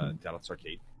Dallas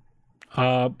Arcade?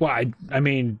 Well, I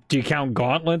mean, do you count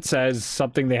Gauntlets as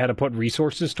something they had to put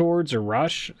resources towards, or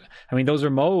Rush? I mean, those are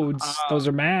modes. Those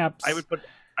are maps. I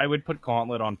would put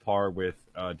Gauntlet on par with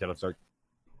Dallas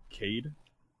Arcade,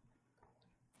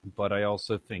 but I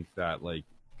also think that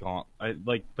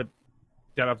but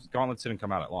Gauntlets didn't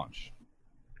come out at launch.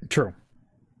 True.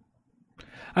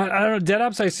 I don't know. Dead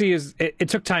Ops I see is it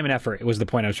took time and effort. It was the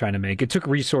point I was trying to make. It took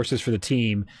resources for the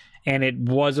team, and it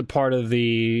was a part of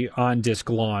the on-disc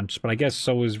launch. But I guess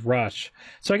so was Rush.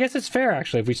 So I guess it's fair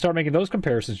actually if we start making those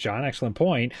comparisons. John, excellent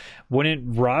point.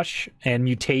 Wouldn't Rush and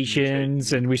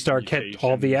Mutations and we start get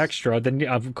all the extra? Then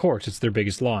of course it's their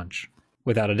biggest launch,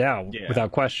 without a doubt,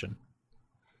 without question.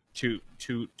 Two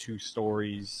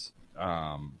stories.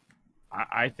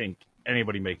 I think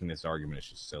anybody making this argument is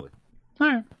just silly. All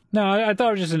right. No, I thought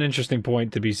it was just an interesting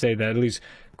point to be say that at least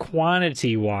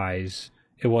quantity-wise,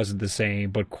 it wasn't the same,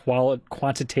 but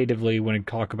quantitatively, when you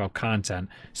talk about content,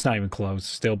 it's not even close.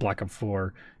 Still, Black Ops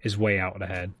 4 is way out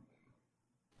ahead.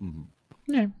 Mm-hmm.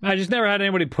 Yeah, I just never had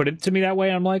anybody put it to me that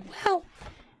way. I'm like, well,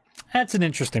 that's an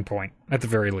interesting point, at the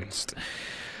very least.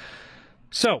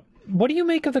 So, what do you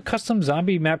make of the custom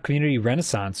zombie map community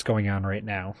renaissance going on right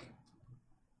now?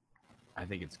 I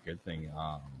think it's a good thing.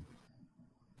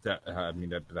 I mean,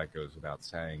 that goes without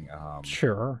saying.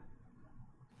 Sure.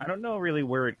 I don't know really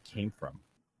where it came from.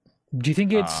 Do you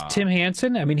think it's Tim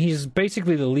Hansen? I mean, he's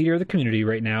basically the leader of the community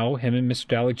right now. Him and Mr.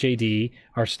 Dalek JD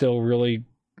are still really,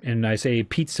 and I say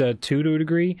pizza too to a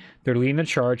degree. They're leading the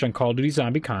charge on Call of Duty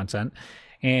zombie content.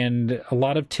 And a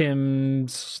lot of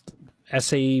Tim's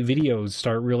essay videos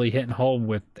start really hitting home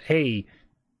with, hey,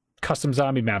 custom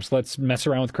zombie maps. Let's mess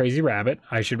around with Crazy Rabbit.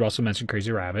 I should also mention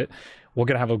Crazy Rabbit. We're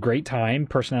going to have a great time,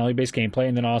 personality-based gameplay.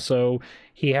 And then also,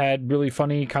 he had really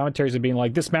funny commentaries of being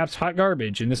like, this map's hot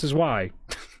garbage, and this is why.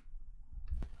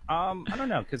 I don't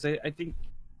know, because I think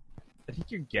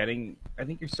you're starting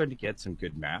to get some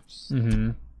good maps. Mm-hmm.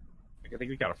 Like, I think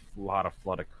we got a lot of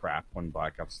flood of crap when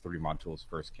Black Ops 3 mod tools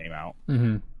first came out.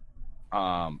 Mm-hmm.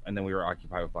 And then we were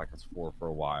occupied with Black Ops 4 for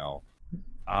a while.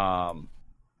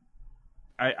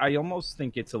 I almost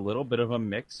think it's a little bit of a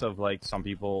mix of like some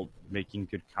people making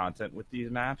good content with these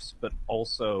maps, but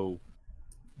also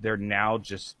they're now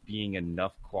just being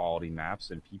enough quality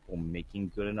maps and people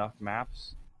making good enough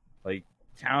maps. Like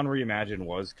Town Reimagined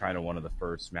was kind of one of the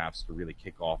first maps to really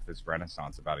kick off this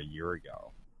renaissance about a year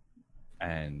ago.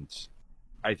 And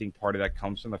I think part of that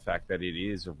comes from the fact that it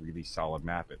is a really solid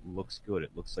map. It looks good.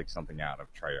 It looks like something out of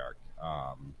Treyarch.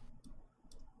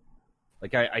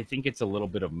 I think it's a little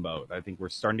bit of mode. I think we're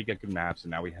starting to get good maps,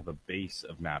 and now we have a base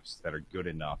of maps that are good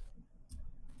enough.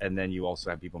 And then you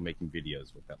also have people making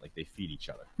videos with that, like they feed each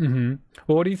other. Mm-hmm.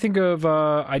 Well, what do you think of?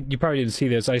 You probably didn't see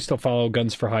this. I still follow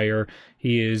Guns for Hire.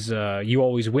 He is You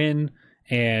Always Win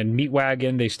and Meat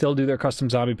Wagon. They still do their custom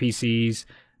zombie PC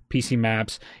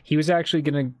maps. He was actually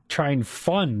going to try and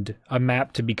fund a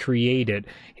map to be created.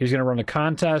 He was going to run a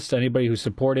contest. Anybody who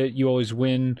supported You Always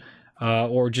Win,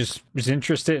 or just is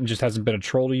interested and just hasn't been a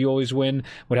troll to You Always Win,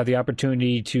 would have the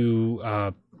opportunity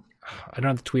to. I don't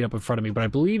have the tweet up in front of me, but I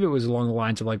believe it was along the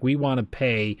lines of like, we want to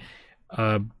pay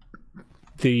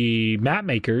the map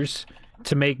makers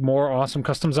to make more awesome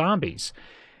custom zombies.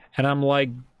 And I'm like,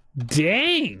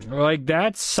 dang, like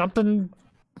that's something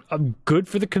good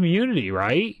for the community,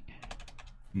 right?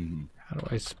 Mm-hmm. How do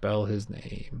I spell his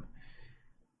name?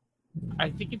 I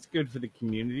think it's good for the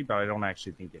community, but I don't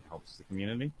actually think it helps the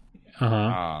community.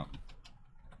 Uh-huh.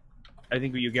 I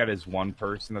think what you get is one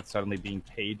person that's suddenly being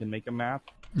paid to make a map.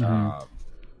 Mm-hmm.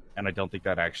 And I don't think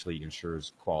that actually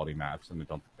ensures quality maps, and I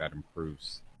don't think that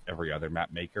improves every other map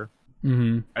maker.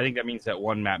 Mm-hmm. I think that means that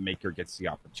one map maker gets the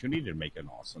opportunity to make an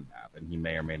awesome map, and he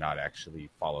may or may not actually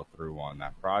follow through on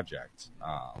that project.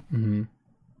 Mm-hmm.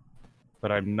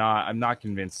 But I'm not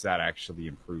convinced that actually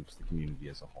improves the community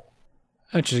as a whole.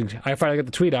 Interesting. I finally got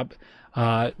the tweet up.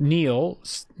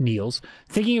 Niels,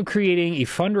 thinking of creating a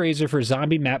fundraiser for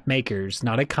zombie map makers,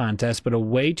 not a contest, but a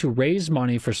way to raise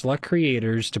money for select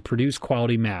creators to produce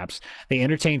quality maps. They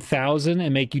entertain thousands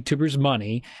and make YouTubers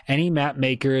money. Any map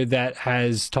maker that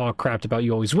has talked crap about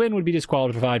You Always Win would be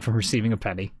disqualified from receiving a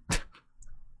penny.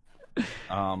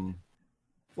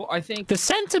 Well, I think the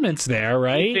sentiment's there,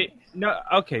 right?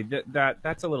 Okay,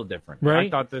 that's a little different. Right? I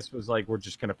thought this was like, we're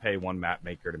just gonna pay one map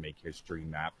maker to make his dream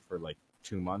map for like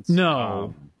 2 months.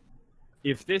 No.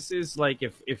 If this is like,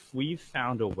 if we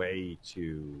found a way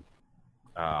to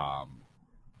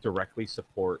directly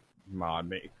support map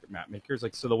makers,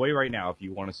 like, so the way right now, if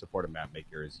you want to support a map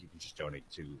maker, is you can just donate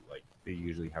to, like, they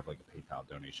usually have like a PayPal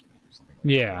donation or something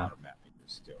like that. A lot of map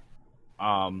makers do.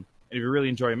 And if you really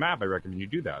enjoy a map, I recommend you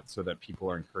do that so that people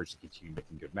are encouraged to continue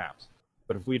making good maps.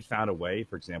 But if we had found a way,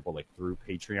 for example, like through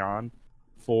Patreon,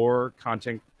 for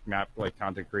content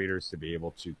creators to be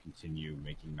able to continue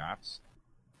making maps,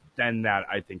 then that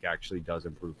I think actually does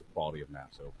improve the quality of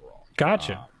maps overall.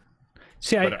 Gotcha.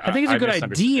 See, I think it's a good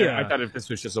idea. I thought if this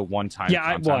was just a one-time. Yeah,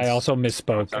 I also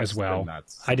misspoke as well.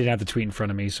 That's... I didn't have the tweet in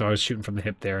front of me, so I was shooting from the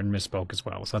hip there and misspoke as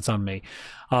well. So that's on me.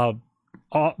 But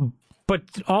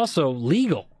also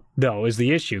legal, though, is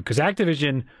the issue, because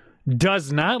Activision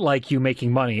does not like you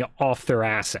making money off their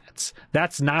assets.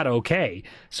 That's not okay.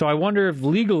 So I wonder if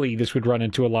legally this would run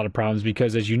into a lot of problems,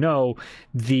 because, as you know,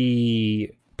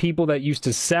 the people that used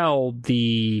to sell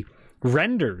the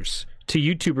renders to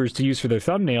YouTubers to use for their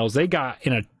thumbnails, they got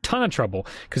in a ton of trouble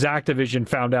because Activision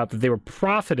found out that they were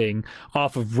profiting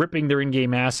off of ripping their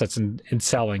in-game assets and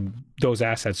selling those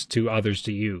assets to others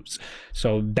to use.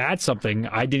 So that's something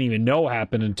I didn't even know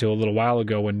happened until a little while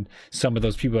ago, when some of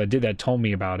those people that did that told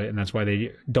me about it, and that's why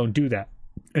they don't do that.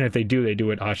 And if they do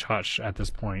it hush-hush at this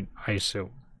point, I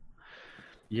assume.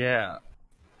 Yeah.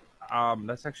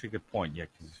 That's actually a good point, yeah,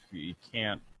 because you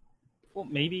can't... Well,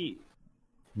 maybe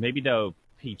though,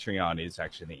 Patreon is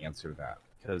actually the answer to that,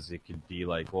 because it could be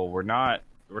like, well, we're not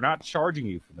charging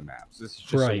you for the maps. This is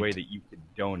just a way that you could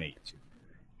donate to.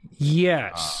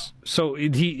 Yes. So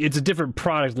it's a different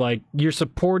product. Like, you're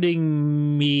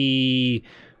supporting me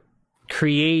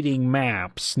creating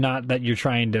maps, not that you're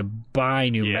trying to buy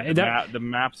new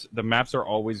maps. The maps are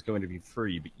always going to be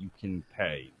free, but you can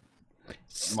pay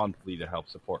monthly to help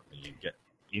support me and get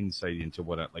insight into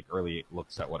what early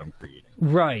looks at what I'm creating.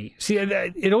 Right. See,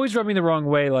 it always rubbed me the wrong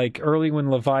way. Like, early when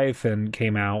Leviathan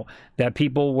came out, that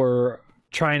people were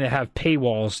trying to have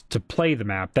paywalls to play the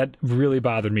map. That really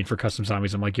bothered me for custom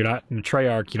zombies. I'm like, you're not in a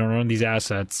Treyarch, you don't own these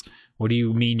assets. What do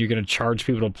you mean you're going to charge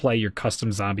people to play your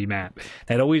custom zombie map?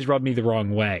 That always rubbed me the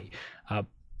wrong way.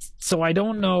 So I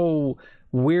don't know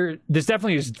where... This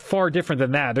definitely is far different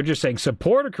than that. They're just saying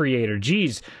support a creator.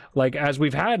 Geez, like, as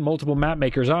we've had multiple map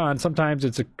makers on, sometimes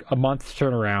it's a month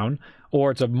turnaround,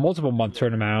 or it's a multiple month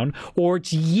turnaround, or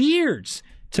it's years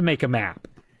to make a map.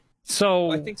 So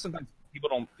well, I think sometimes people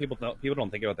don't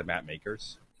think about the map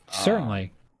makers.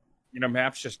 Certainly.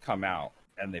 Maps just come out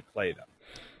and they play them.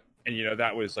 And,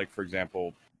 that was, like, for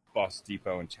example, Boss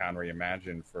Depot and Town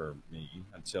Reimagined for me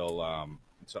until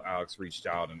Alex reached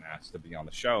out and asked to be on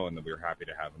the show, and then we were happy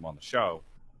to have him on the show.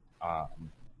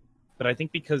 But I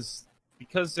think because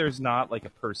there's not, like,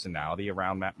 a personality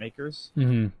around map makers,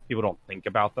 people don't think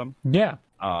about them. Yeah.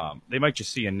 They might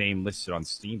just see a name listed on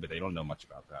Steam, but they don't know much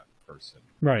about that person.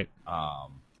 Right.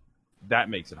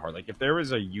 That makes it hard. Like, if there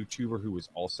was a YouTuber who was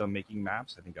also making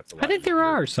maps, I think that's a lot I think easier. there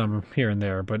are some here and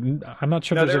there, but I'm not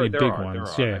sure there's any big ones.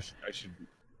 Yeah. I should,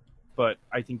 but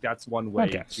I think that's one way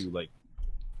to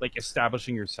like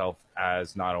establishing yourself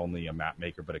as not only a map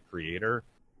maker but a creator.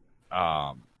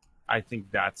 I think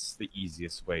that's the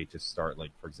easiest way to start. Like,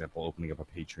 for example, opening up a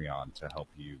Patreon to help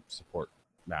you support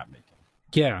map making.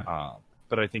 Yeah.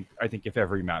 But I think if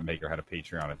every map maker had a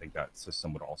Patreon, I think that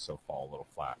system would also fall a little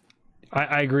flat.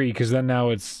 I agree, because then now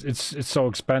it's so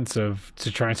expensive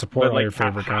to try and support all your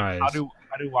favorite guys. How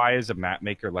do I, as a map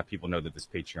maker, let people know that this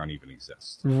Patreon even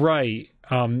exists? Right.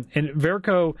 And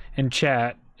Verico in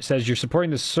chat says you're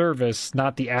supporting the service,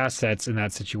 not the assets in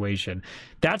that situation.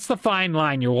 That's the fine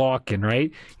line you're walking,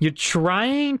 right? You're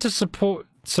trying to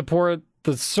support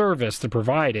the service they're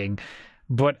providing,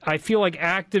 but I feel like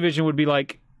Activision would be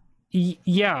like,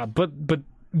 yeah, but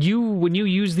you, when you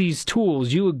use these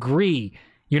tools, you agree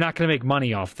you're not going to make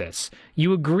money off this.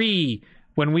 You agree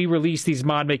when we release these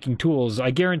mod-making tools,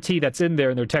 I guarantee that's in there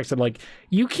in their text, that, like,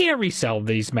 you can't resell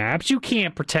these maps. You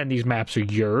can't pretend these maps are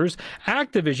yours.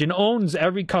 Activision owns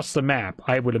every custom map,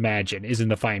 I would imagine, is in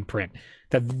the fine print.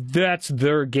 That's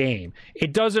their game.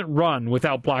 It doesn't run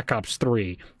without Black Ops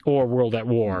 3 or World at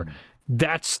War.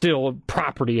 That's still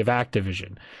property of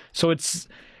Activision. So it's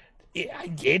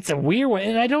a weird one,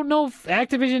 and I don't know if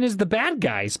Activision is the bad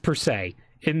guys, per se,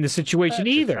 in the situation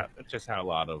either. That's just how a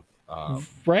lot of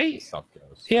right? stuff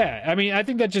goes. Yeah, I mean, I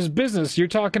think that's just business. You're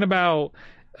talking about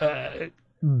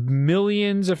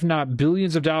millions, if not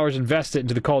billions of dollars invested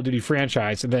into the Call of Duty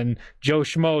franchise, and then Joe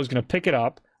Schmo is going to pick it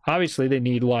up. Obviously, they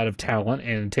need a lot of talent,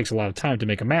 and it takes a lot of time to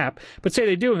make a map. But say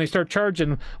they do, and they start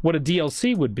charging what a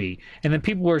DLC would be. And then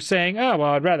people are saying, oh,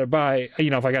 well, I'd rather buy,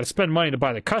 if I got to spend money to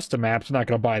buy the custom maps, I'm not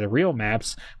going to buy the real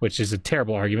maps, which is a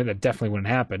terrible argument. That definitely wouldn't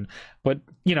happen. But,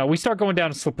 we start going down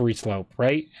a slippery slope,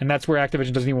 right? And that's where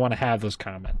Activision doesn't even want to have those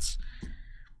comments.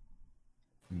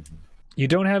 Mm-hmm. You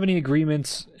don't have any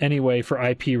agreements, anyway, for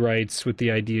IP rights with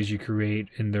the ideas you create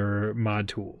in their mod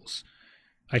tools.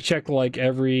 I checked, like,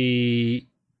 every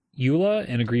EULA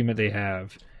and agreement they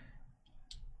have.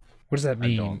 What does that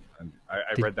mean?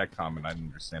 I read that comment. I didn't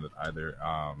understand it either.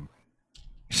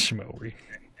 Schmoey.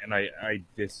 And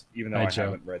even though I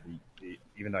haven't read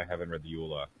the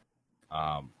EULA,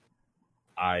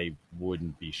 I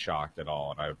wouldn't be shocked at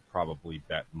all, and I would probably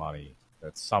bet money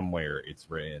that somewhere it's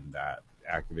written that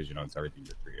Activision owns everything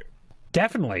you're creating.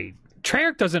 Definitely.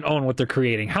 Treyarch doesn't own what they're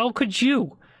creating. How could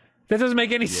you? That doesn't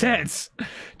make any sense.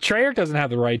 Treyarch doesn't have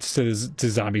the rights to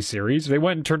zombie series. They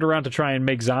went and turned around to try and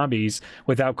make zombies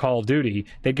without Call of Duty.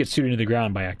 They'd get sued into the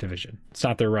ground by Activision. It's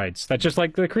not their rights. That's just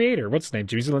like the creator. What's his name?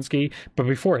 Jimmy Zielinski. But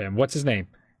before him, what's his name?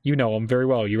 You know him very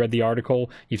well. You read the article.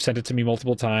 You've sent it to me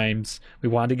multiple times. We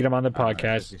wanted to get him on the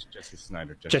podcast. Jesse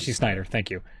Snyder. Jesse Snyder.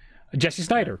 Thank you. Jesse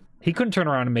Snyder. He couldn't turn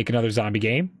around and make another zombie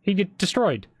game. He'd get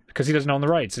destroyed because he doesn't own the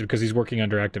rights, because he's working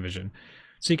under Activision.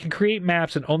 So you can create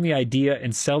maps and own the idea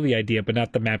and sell the idea, but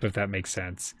not the map, if that makes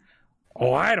sense.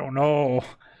 Oh, I don't know.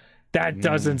 That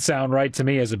doesn't sound right to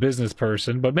me as a business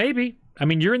person, but maybe. I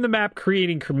mean, you're in the map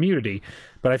creating community,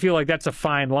 but I feel like that's a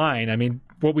fine line. I mean,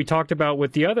 what we talked about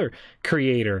with the other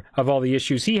creator of all the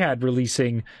issues he had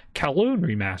releasing Kowloon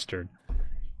Remastered.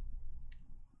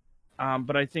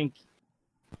 But I think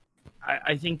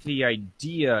the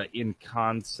idea in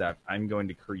concept, I'm going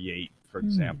to create, for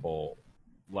example,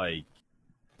 like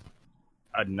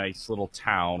a nice little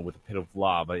town with a pit of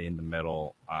lava in the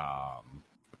middle,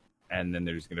 and then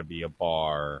there's going to be a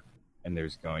bar, and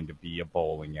there's going to be a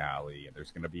bowling alley, and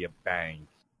there's going to be a bank.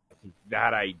 I think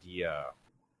that idea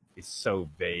is so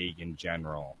vague in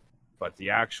general, but the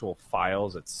actual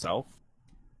files itself,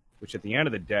 which at the end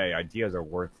of the day, ideas are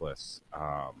worthless.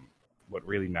 What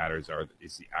really matters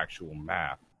is the actual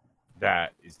map.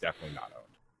 That is definitely not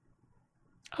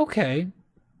owned. Okay.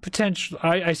 Potential.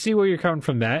 I see where you're coming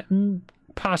from that, and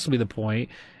possibly the point.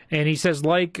 And he says,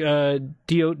 like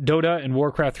Dota and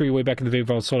Warcraft 3 way back in the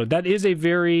day, Soda. That is a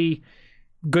very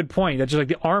good point. That's just like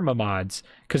the Arma mods,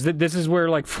 because this is where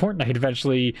like Fortnite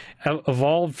eventually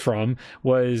evolved from,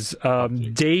 was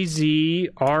DayZ,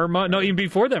 Arma. No, even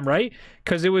before them, right?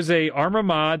 Because it was a Arma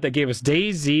mod that gave us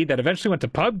DayZ, that eventually went to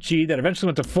PUBG, that eventually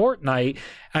went to Fortnite.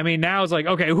 I mean, now it's like,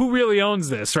 okay, who really owns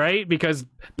this, right? Because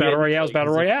Battle Royale is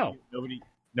Battle Royale.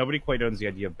 Nobody quite owns the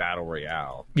idea of Battle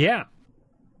Royale. Yeah.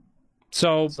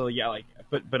 So yeah, like,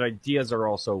 but ideas are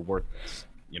also worthless,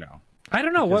 you know. I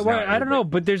don't know. I don't know,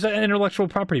 but there's intellectual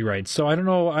property rights, so I don't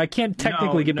know. I can't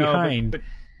technically get behind. But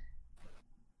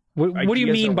what do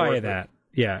you mean by that?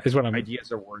 Yeah, is what I'm.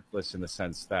 Ideas are worthless in the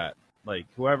sense that, like,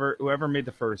 whoever made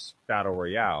the first Battle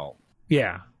Royale,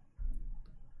 yeah,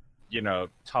 you know,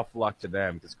 tough luck to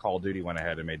them, because Call of Duty went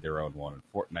ahead and made their own one, and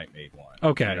Fortnite made one.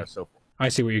 Okay, you know, so forth. I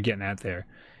see what you're getting at there.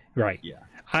 Right. Yeah.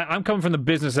 I'm coming from the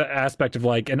business aspect of,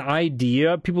 like, an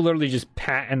idea. People literally just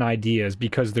patent ideas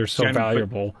because they're so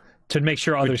valuable to make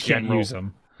sure others can't use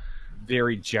them.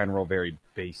 Very general, very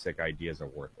basic ideas are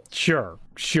worthless. Sure.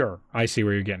 I see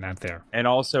where you're getting at there. And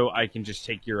also, I can just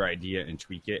take your idea and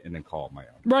tweak it and then call it my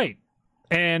own. Right.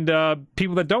 And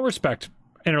people that don't respect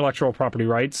intellectual property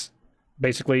rights,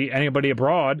 basically anybody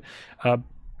abroad,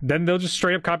 then they'll just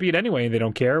straight up copy it anyway, and they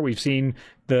don't care. We've seen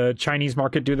the Chinese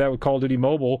market do that with Call of Duty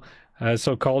Mobile,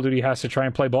 so Call of Duty has to try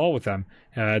and play ball with them,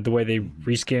 the way they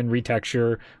reskin,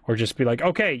 retexture, or just be like,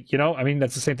 okay, you know, I mean,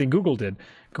 that's the same thing Google did.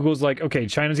 Google's like, okay,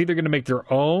 China's either going to make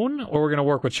their own, or we're going to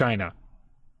work with China.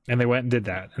 And they went and did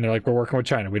that. And they're like, we're working with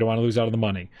China. We don't want to lose out on the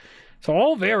money. So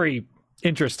all very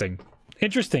interesting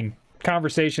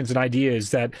conversations and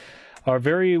ideas that are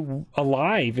very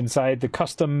alive inside the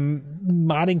custom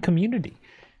modding community.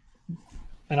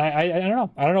 And I don't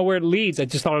know. I don't know where it leads. I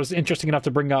just thought it was interesting enough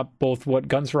to bring up both what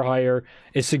Guns for Hire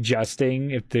is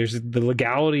suggesting, if there's the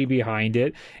legality behind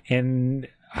it, and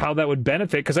how that would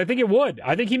benefit. Because I think it would.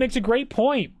 I think he makes a great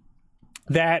point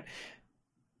that,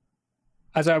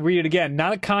 as I read it again,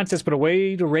 not a contest, but a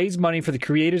way to raise money for the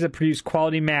creators that produce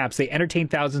quality maps. They entertain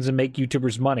thousands and make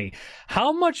YouTubers money.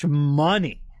 How much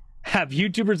money have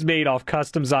YouTubers made off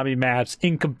custom zombie maps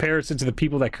in comparison to the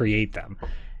people that create them?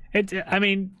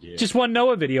 Just one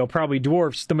Noah video probably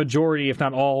dwarfs the majority, if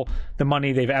not all, the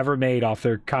money they've ever made off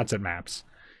their concept maps.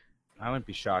 I wouldn't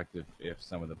be shocked if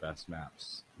some of the best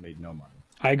maps made no money.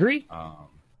 I agree.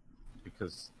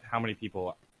 Because how many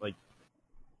people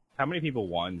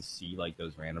see like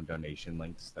those random donation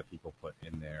links that people put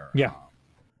in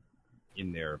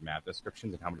their map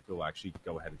descriptions, and how many people actually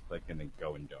go ahead and click and then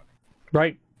go and donate?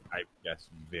 Right. I guess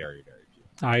very, very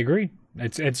few. I agree.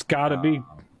 It's got to be.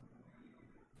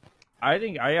 I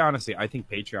think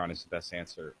Patreon is the best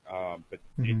answer, but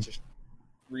it just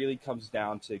really comes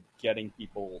down to getting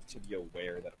people to be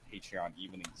aware that a Patreon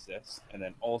even exists, and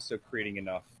then also creating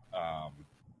enough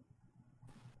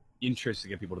interest to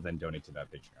get people to then donate to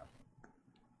that Patreon.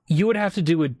 You would have to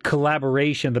do a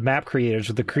collaboration, the map creators,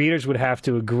 or the creators would have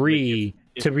to agree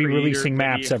to be releasing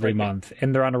maps every month,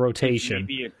 and they're on a rotation.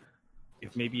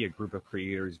 If maybe a group of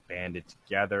creators banded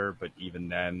together, but even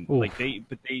then, Oof. they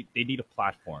need a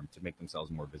platform to make themselves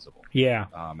more visible. Yeah.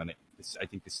 I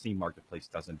think the Steam marketplace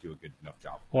doesn't do a good enough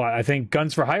job. Well, I think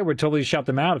Guns for Hire would totally shout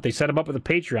them out if they set them up with a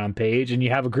Patreon page, and you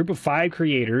have a group of 5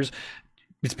 creators.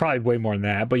 It's probably way more than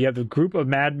that, but you have a group of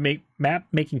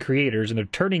map-making creators, and they're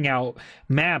turning out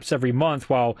maps every month,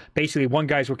 while basically one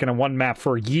guy's working on one map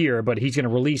for a year, but he's going to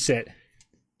release it,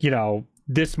 you know,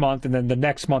 this month, and then the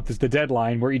next month is the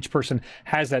deadline where each person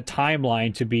has that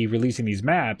timeline to be releasing these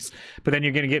maps. But then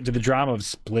you're going to get into the drama of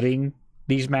splitting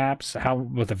these maps,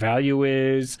 what the value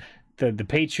is, the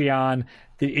Patreon.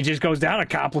 It just goes down a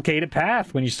complicated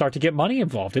path when you start to get money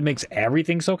involved. It makes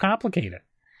everything so complicated.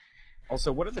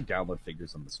 Also, what are the download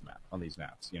figures on these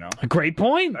maps? You know, a great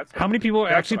point. How many people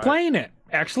are actually playing it?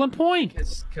 Excellent point.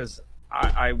 Because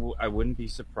I wouldn't be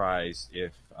surprised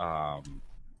if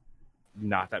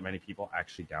not that many people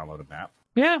actually download a map.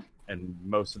 Yeah. And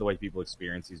most of the way people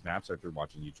experience these maps are through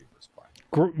watching YouTubers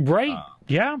play. Right.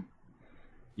 Yeah.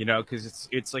 You know, because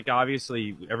it's like,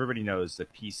 obviously everybody knows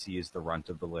that PC is the runt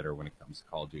of the litter when it comes to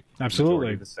Call of Duty. Absolutely. The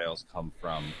majority of the sales come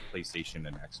from PlayStation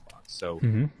and Xbox. So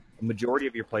a majority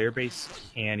of your player base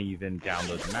can't even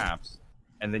download the maps,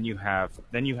 and then you have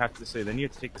to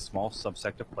take a small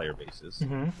subset of player bases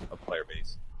of player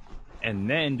base, and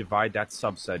then divide that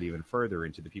subset even further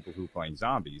into the people who are playing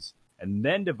zombies, and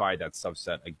then divide that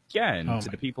subset again to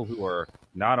the people who are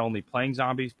not only playing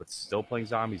zombies but still playing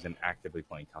zombies and actively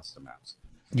playing custom maps.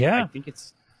 Yeah, I think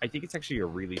it's actually a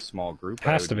really small group. Has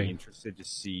I would to be be interested to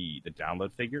see the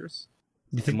download figures.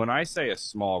 You think... And when I say a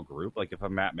small group, like if a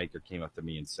map maker came up to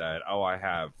me and said, "Oh, I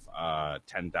have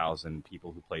 10,000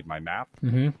 people who played my map,"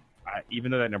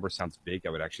 even though that number sounds big, I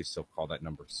would actually still call that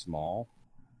number small,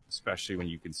 especially when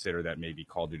you consider that maybe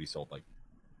Call of Duty sold like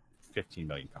 15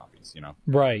 million copies. You know,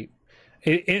 right?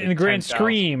 In the grand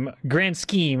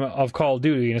scheme of Call of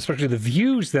Duty, and especially the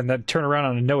views then that turn around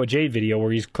on a Noah J video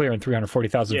where he's clearing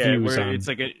 340,000 views. Where it's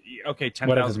like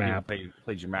 10,000 people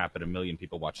played your map, but 1 million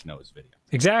people watched Noah's video.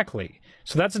 Exactly.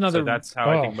 So that's another. So that's how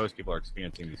I think most people are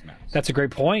experiencing these maps. That's a great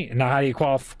point. And now, how do you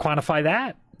quantify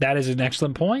that? That is an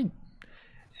excellent point.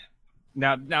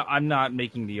 Now, I'm not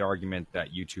making the argument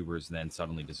that YouTubers then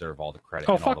suddenly deserve all the credit.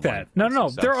 Oh, fuck that! No,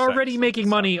 they're already making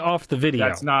money off the video.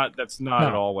 That's not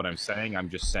at all what I'm saying. I'm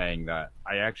just saying that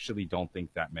I actually don't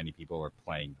think that many people are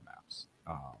playing the maps.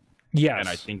 Yes, and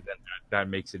I think that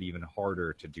makes it even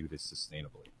harder to do this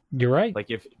sustainably. You're right. Like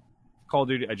if Call of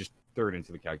Duty, I just threw it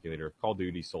into the calculator. If Call of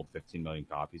Duty sold 15 million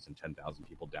copies and 10,000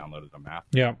 people downloaded a map,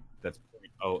 that's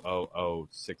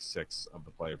 0.00066 of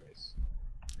the player base.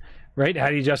 Right? How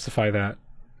do you justify that?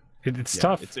 It's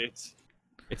tough.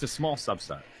 It's a small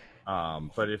subset.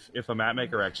 But if a map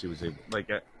maker actually was able, like,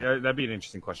 that'd be an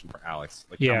interesting question for Alex.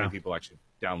 Like, how many people actually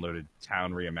downloaded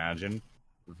Town Reimagined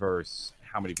versus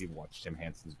how many people watched Tim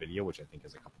Hansen's video, which I think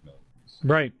is a couple million views.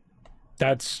 Right.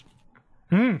 That's.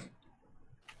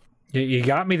 You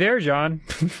got me there, John.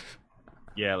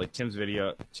 Yeah, like Tim's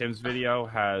video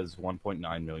has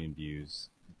 1.9 million views.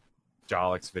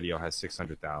 Dalek's video has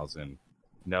 600,000.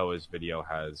 Noah's video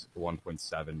has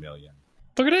 1.7 million.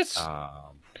 Look at this.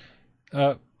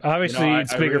 Obviously,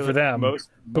 it's bigger for them. Most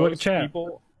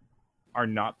people are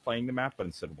not playing the map, but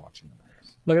instead of watching the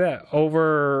maps. Look at that.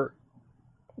 Over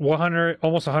 100,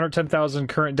 almost 110,000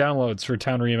 current downloads for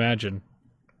Town Reimagined.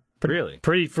 Really?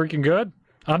 Pretty freaking good.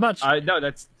 I'm not. No,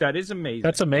 that is amazing.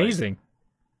 That's amazing.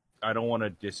 Like, I don't want to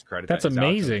discredit. That's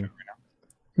amazing.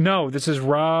 No, this is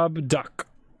Rob Duck.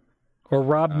 Or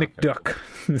Rob McDuck.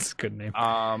 This is a good name.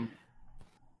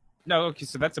 No, okay,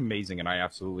 so that's amazing, and I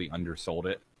absolutely undersold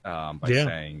it by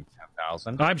saying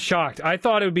 10,000. I'm shocked. I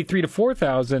thought it would be 3,000 to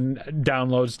 4,000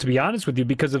 downloads, to be honest with you,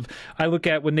 because I look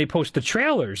at when they post the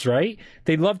trailers, right?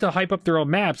 They love to hype up their own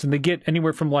maps, and they get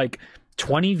anywhere from like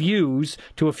 20 views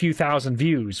to a few thousand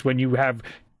views when you have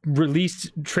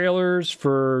released trailers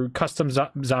for custom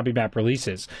zombie map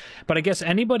releases. But I guess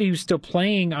anybody who's still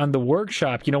playing on the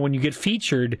workshop, when you get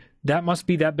featured, that must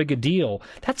be that big a deal.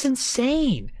 That's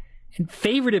insane. And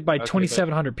favorited by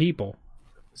 2,700 people.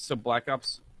 So Black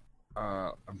Ops,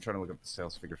 I'm trying to look up the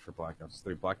sales figures for Black Ops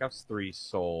 3. Black Ops 3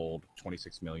 sold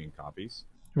 26 million copies.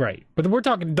 Right, but we're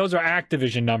talking; those are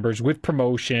Activision numbers with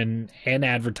promotion and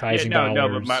advertising dollars.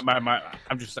 No, but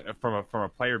I'm just from a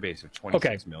player base of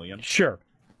 26 million. Sure.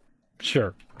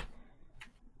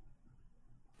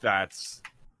 That's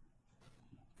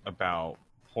about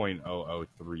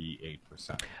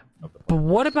 0.0038% of the. But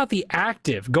what about the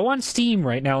active? Go on Steam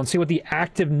right now and see what the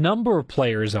active number of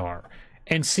players are,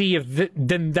 and see if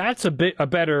then that's a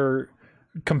better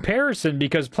comparison,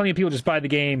 because plenty of people just buy the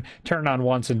game, turn it on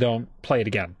once, and don't play it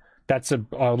again. That's a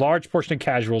large portion of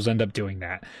casuals end up doing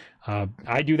that.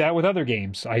 I do that with other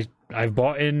games. I've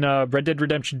bought in Red Dead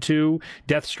Redemption 2,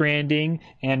 Death Stranding,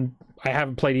 and I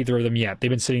haven't played either of them yet. They've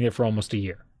been sitting there for almost a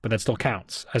year, but that still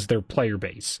counts as their player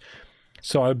base.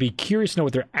 So I would be curious to know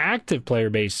what their active player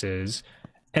base is,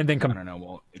 and then I don't know.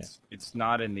 Well, it's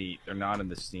not in the they're not in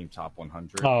the Steam Top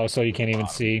 100. Oh, so you can't even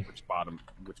see which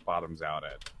bottoms out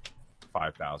at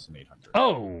 5,800.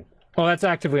 Oh, well, that's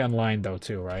actively online though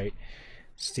too, right?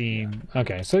 Steam.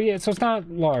 Okay, so yeah, so it's not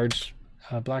large.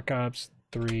 Black Ops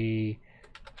 3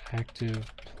 active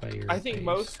player. I think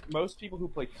base. most people who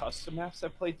play custom maps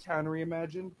have played Town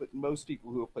Reimagined, but most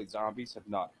people who have played zombies have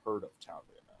not heard of Town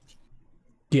Reimagined.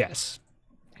 Yes.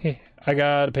 Hey, I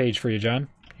got a page for you, John.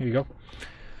 Here you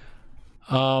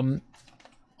go.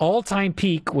 All-time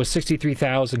peak was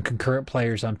 63,000 concurrent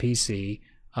players on PC.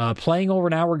 Playing over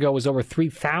an hour ago was over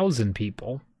 3,000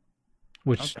 people,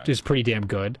 which is pretty damn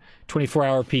good.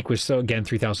 24-hour peak was, so again,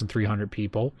 3,300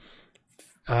 people.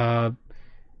 I'm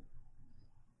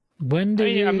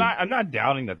not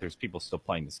doubting that there's people still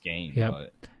playing this game.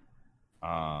 Yep.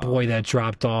 But boy, that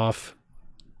dropped off.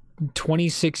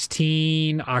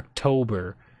 2016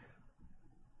 October.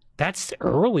 That's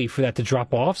early for that to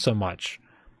drop off so much.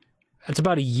 That's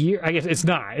about a year. I guess it's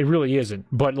not. It really isn't.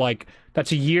 But, like,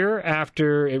 that's a year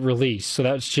after it released. So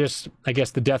that's just, I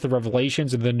guess, the death of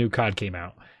Revelations and the new COD came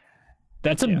out.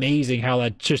 That's amazing how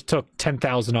that just took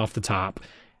 10,000 off the top.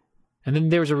 And then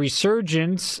there's a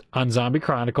resurgence on Zombie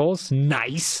Chronicles.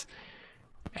 Nice.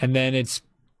 And then it's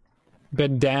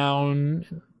been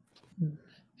down.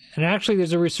 And actually,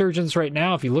 there's a resurgence right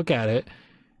now if you look at it.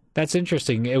 That's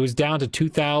interesting. It was down to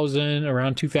 2,000,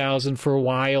 around 2,000 for a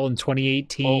while in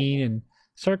 2018, and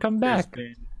started coming back.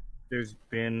 There's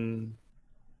been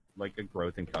like a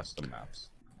growth in custom maps.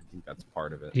 I think that's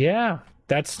part of it. Yeah,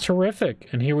 that's terrific.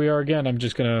 And here we are again. I'm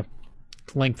just going to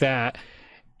link that.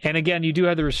 And again, you do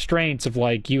have the restraints of,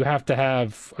 like, you have to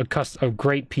have a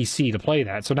great PC to play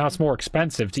that. So now it's more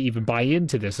expensive to even buy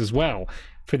into this as well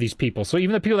for these people. So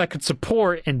even the people that could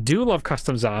support and do love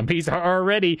custom zombies are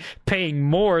already paying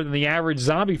more than the average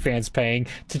zombie fan's paying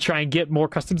to try and get more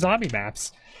custom zombie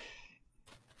maps.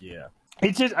 Yeah.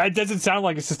 It doesn't sound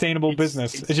like a sustainable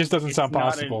business. It just doesn't sound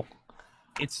possible.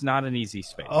 It's not an easy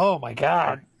space. Oh my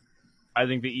God. I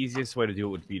think the easiest way to do it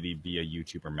would be to be a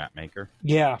YouTuber map maker.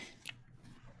 Yeah.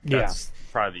 That's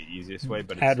probably the easiest way,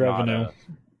 but it's ad revenue.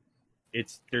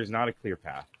 There's not a clear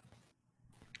path.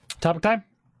 Topic time?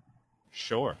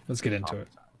 Sure. Let's get into it.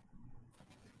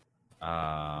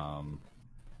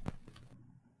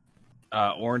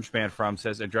 Orange Man From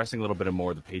says, addressing a little bit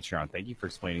more of the Patreon. Thank you for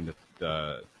explaining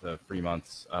the 3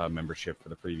 months membership for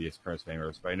the previous Primus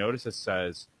members. But I noticed it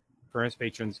says Primus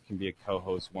patrons can be a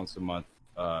co-host once a month.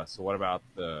 So what about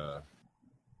the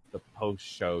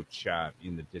post-show chat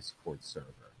in the Discord server?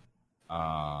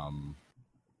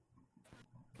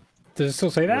 Does it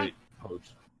still say that?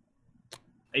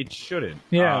 It shouldn't.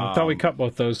 Yeah, I thought we cut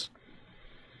both those.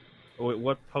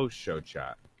 What post-show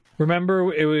chat?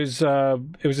 Remember, it was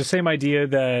the same idea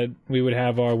that we would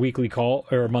have our weekly call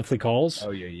or monthly calls.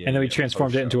 Oh yeah. And then we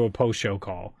transformed it into a post-show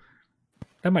call.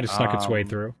 That might have snuck its way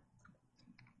through.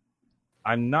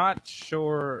 I'm not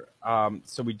sure.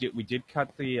 So we did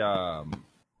cut the.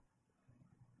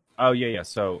 Oh yeah.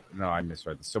 So no, I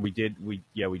misread this. So we did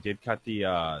cut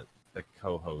the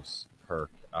co-host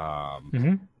perk.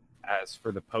 As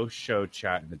for the post-show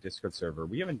chat in the Discord server,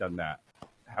 we haven't done that.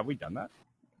 Have we done that?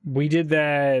 We did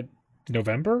that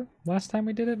November last time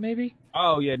we did it, maybe.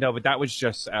 Oh yeah, no, but that was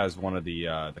just as one of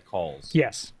the calls.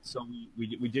 Yes. So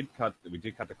we did cut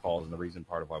the calls, and the reason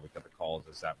part of why we cut the calls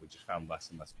is that we just found less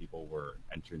and less people were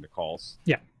entering the calls.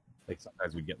 Yeah. Like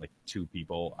sometimes we get like 2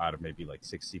 people out of maybe like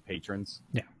 60 patrons.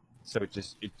 Yeah. So it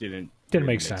didn't make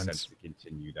make sense to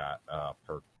continue that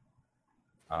perk.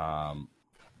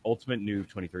 Ultimate Noob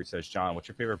 23 says, John, what's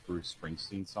your favorite Bruce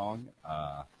Springsteen song?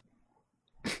 I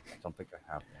don't think I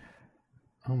have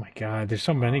one. Oh my God, there's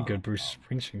so many good Bruce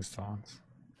Springsteen songs.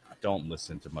 I don't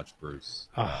listen to much Bruce.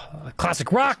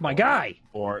 Classic rock, my guy.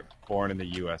 Born in the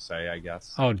USA, I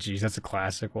guess. Oh geez, that's a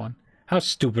classic one. How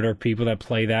stupid are people that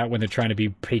play that when they're trying to be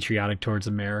patriotic towards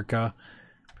America?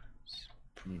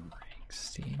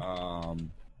 Springsteen.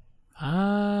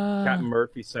 Captain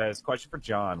Murphy says, question for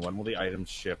John. When will the items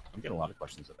ship? I'm getting a lot of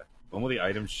questions today. When will the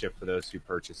items ship for those who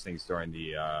purchase things during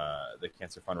the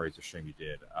cancer fundraiser stream you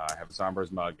did? I have a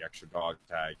Zombros mug, extra dog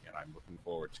tag, and I'm looking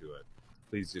forward to it.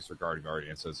 Please disregard if you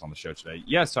already answered this on the show today.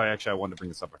 Yes, I wanted to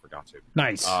bring this up. I forgot to.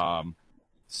 Nice.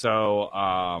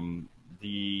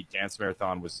 The dance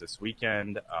marathon was this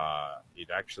weekend. It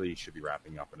actually should be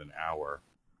wrapping up in an hour.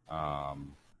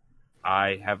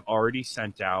 I have already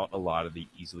sent out a lot of the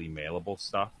easily mailable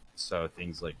stuff. So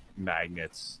things like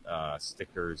magnets,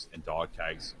 stickers, and dog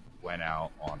tags went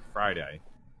out on Friday.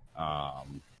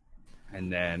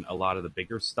 And then a lot of the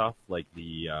bigger stuff, like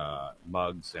the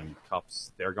mugs and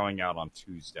cups, they're going out on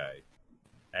Tuesday.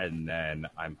 And then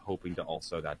I'm hoping to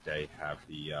also that day have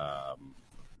the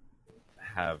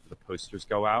posters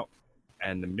go out.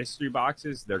 And the mystery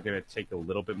boxes, they're going to take a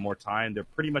little bit more time. They're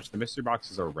pretty much, the mystery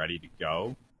boxes are ready to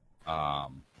go.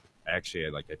 Actually,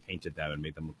 I painted them and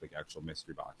made them look like actual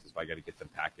mystery boxes, but I got to get them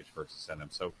packaged first to send them.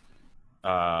 So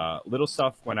little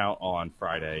stuff went out on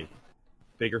Friday.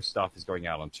 Bigger stuff is going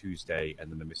out on Tuesday,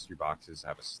 and then the mystery boxes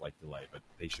have a slight delay, but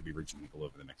they should be reaching people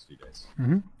over the next few days.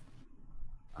 Mm-hmm.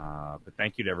 But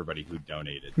thank you to everybody who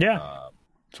donated. Yeah,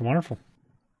 it's wonderful.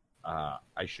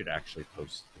 I should actually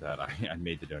post that I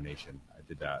made the donation. I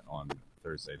did that on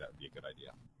Thursday. That would be a good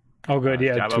idea. Oh, good.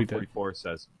 Yeah, Jabo44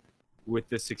 says, with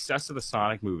the success of the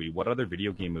Sonic movie, what other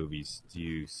video game movies do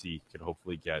you see could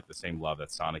hopefully get the same love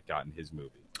that Sonic got in his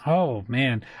movie? Oh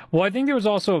man. Well, I think there was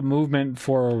also a movement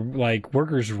for like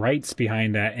workers' rights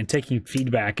behind that, and taking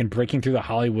feedback and breaking through the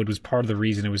Hollywood was part of the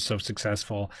reason it was so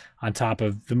successful, on top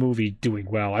of the movie doing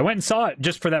well. I went and saw it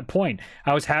just for that point.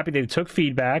 I was happy they took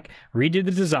feedback, redid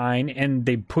the design, and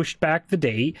they pushed back the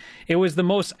date. It was the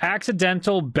most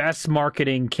accidental, best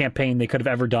marketing campaign they could have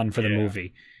ever done for the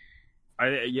movie.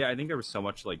 I think there was so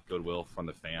much like goodwill from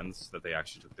the fans that they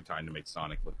actually took the time to make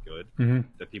Sonic look good.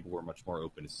 That people were much more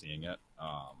open to seeing it.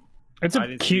 It's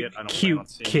a cute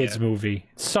kids movie.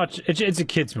 It's a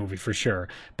kids movie for sure,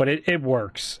 but it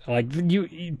works.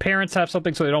 Like parents have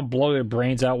something so they don't blow their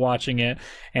brains out watching it.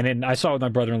 And then I saw it with my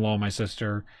brother-in-law and my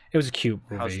sister. It was a cute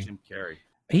movie. How's Jim Carrey?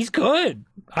 He's good.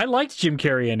 I liked Jim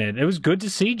Carrey in it. It was good to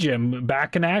see Jim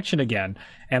back in action again,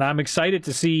 and I'm excited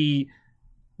to see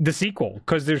the sequel,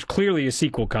 because there's clearly a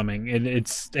sequel coming, and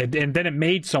and then it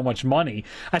made so much money.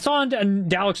 I saw on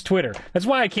Dalek's Twitter. That's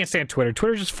why I can't stand Twitter.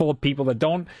 Twitter's just full of people that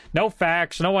no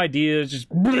facts, no ideas,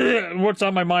 just what's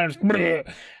on my mind. And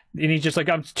he's just like,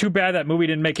 it's too bad that movie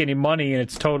didn't make any money, and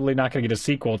it's totally not going to get a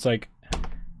sequel. It's like,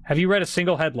 have you read a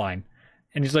single headline?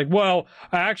 And he's like, well,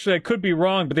 I could be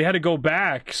wrong, but they had to go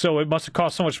back, so it must have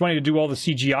cost so much money to do all the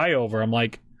CGI over. I'm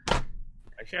like,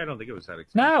 actually, I don't think it was that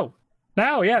expensive.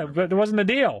 No, yeah, but there wasn't a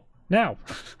deal. No.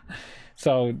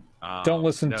 So don't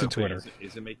listen to Twitter.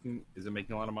 Is it making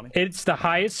a lot of money? It's the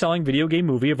highest selling video game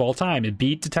movie of all time. It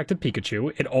beat Detective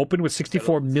Pikachu. It opened with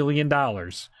 $64 million.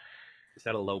 Is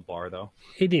that a low bar, though?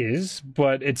 It is,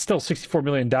 but it's still $64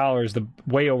 million,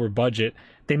 way over budget.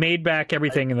 They made back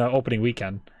everything in the opening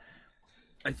weekend.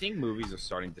 I think movies are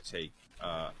starting to take,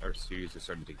 or studios are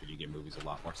starting to take video game movies a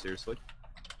lot more seriously.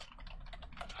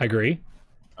 I agree.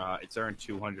 It's earned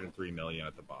 $203 million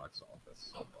at the box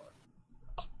office so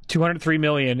far. $203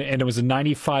 million, and it was a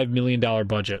 $95 million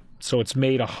budget, so it's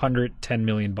made $110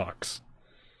 million.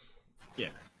 Yeah,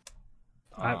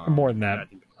 more than that.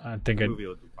 I think the movie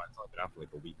will be fine after like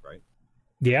a week, right?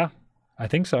 Yeah, I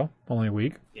think so. Only a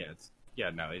week. Yeah, it's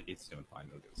doing fine.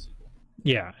 They'll get a sequel.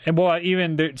 Yeah, and well,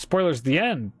 even the spoilers at the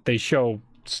end, they show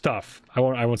stuff. I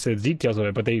won't say the details of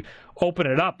it, but they open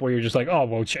it up where you're just like, oh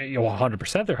well,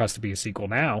 100% there has to be a sequel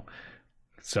now.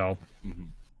 So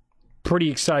pretty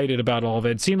excited about all of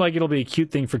it. It seemed like it'll be a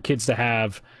cute thing for kids to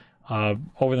have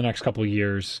over the next couple of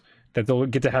years, that they'll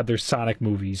get to have their Sonic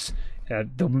movies.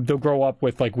 They'll grow up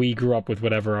with, like we grew up with,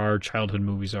 whatever our childhood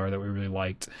movies are that we really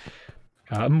liked.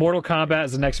 Mortal Kombat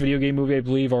is the next video game movie, I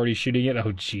believe, already shooting it.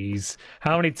 Oh geez,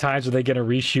 how many times are they going to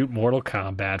reshoot Mortal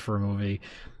Kombat for a movie?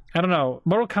 I don't know.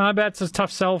 Mortal Kombat's a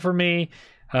tough sell for me.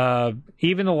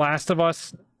 Even The Last of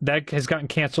Us, that has gotten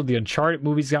canceled. The Uncharted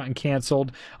movie's gotten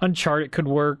canceled. Uncharted could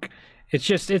work.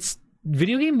 It's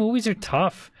video game movies are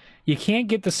tough. You can't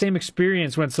get the same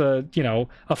experience when it's a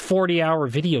 40-hour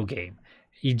video game.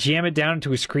 You jam it down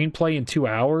into a screenplay in 2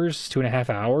 hours, 2.5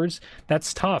 hours.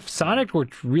 That's tough. Sonic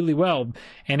worked really well,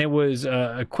 and it was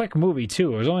a quick movie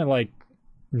too. It was only like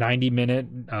 90 minutes,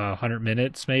 100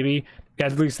 minutes maybe.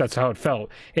 At least that's how it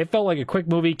felt. It felt like a quick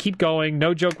movie. Keep going.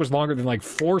 No joke was longer than like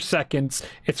 4 seconds.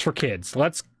 It's for kids.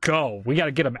 Let's go. We got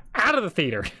to get them out of the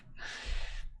theater.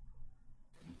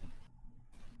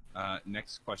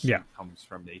 Next question comes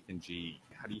from Nathan G.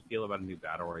 How do you feel about a new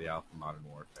battle royale for Modern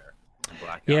Warfare? And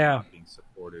Blackout not being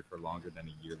supported for longer than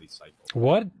a yearly cycle.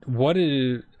 What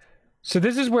is? So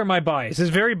this is where my bias is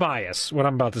very biased. What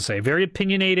I'm about to say, very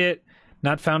opinionated,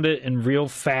 not founded in real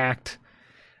fact.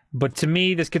 But to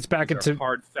me, this gets back into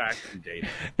hard fact and data.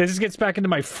 This gets back into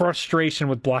my frustration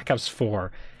with Black Ops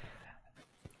 4.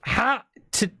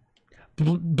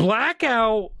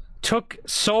 Blackout took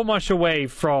so much away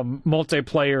from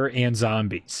multiplayer and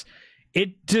zombies.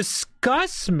 It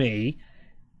disgusts me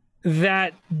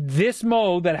that this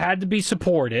mode that had to be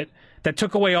supported, that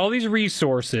took away all these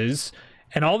resources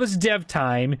and all this dev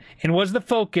time and was the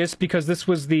focus because this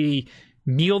was the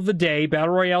meal of the day, battle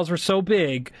royales were so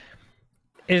big,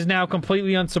 is now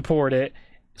completely unsupported.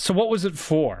 So what was it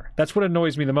for? That's what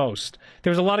annoys me the most.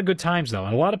 There was a lot of good times, though,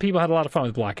 and a lot of people had a lot of fun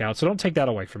with Blackout, so don't take that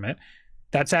away from it.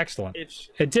 That's excellent.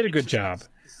 It did a good job.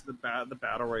 The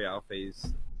battle royale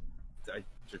phase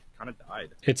just kind of died.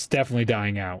 It's definitely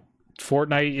dying out.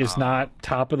 Fortnite is not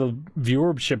top of the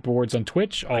viewership boards on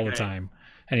Twitch all the time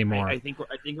anymore. I think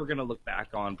we're going to look back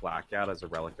on Blackout as a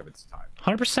relic of its time.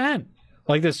 100%.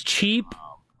 Like this cheap...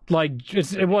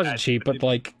 it wasn't cheap, but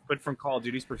from Call of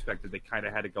Duty's perspective, they kind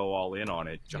of had to go all in on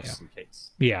it just in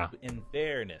case. Yeah. In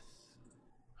fairness,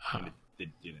 it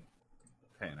didn't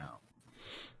pan out.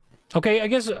 Okay, I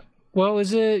guess Well,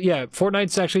 is it? Yeah,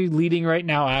 Fortnite's actually leading right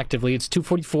now actively. It's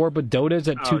 244, but Dota's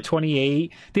at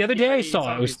 228. The other day I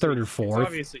saw it was third or fourth. It's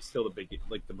obviously still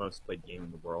the most played game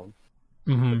in the world.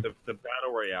 Mm-hmm. But the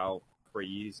battle royale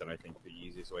craze, and I think the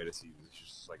easiest way to see it is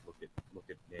just like look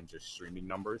at Ninja's streaming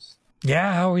numbers.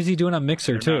 Yeah, how is he doing on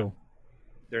Mixer too?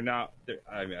 I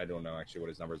mean, I don't know actually what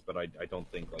his numbers, but I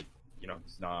don't think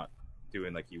he's not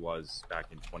doing like he was back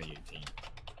in 2018.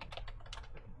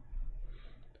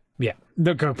 Yeah,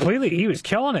 completely. He was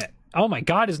killing it. Oh my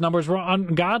God, his numbers were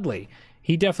ungodly.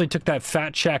 He definitely took that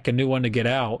fat check and knew when to get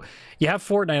out. You have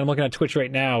Fortnite. I'm looking at Twitch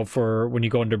right now for when you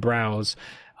go into browse.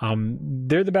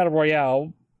 They're the Battle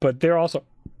Royale, but they're also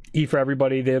E for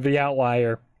everybody. They're the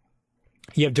outlier.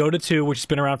 You have Dota 2, which has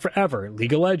been around forever.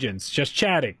 League of Legends, Just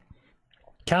Chatting,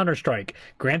 Counter-Strike,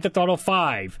 Grand Theft Auto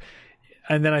 5,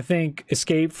 and then I think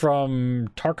Escape from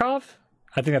Tarkov.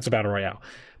 I think that's a Battle Royale.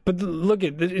 But look,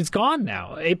 it's gone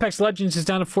now. Apex Legends is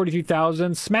down to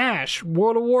 43,000. Smash,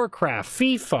 World of Warcraft,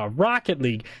 FIFA, Rocket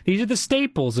League. These are the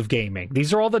staples of gaming.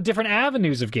 These are all the different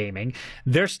avenues of gaming.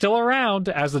 They're still around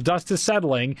as the dust is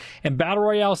settling, and Battle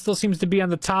Royale still seems to be on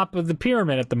the top of the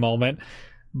pyramid at the moment,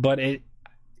 but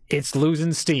it's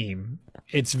losing steam.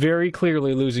 It's very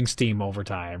clearly losing steam over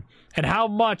time. And how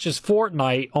much is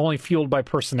Fortnite only fueled by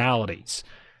personalities?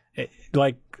 I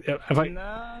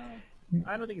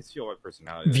don't think it's fueled by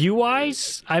personality.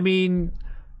 View-wise? I mean,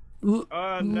 look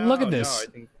at this.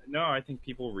 I think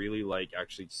people really like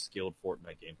actually skilled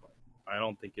Fortnite gameplay. I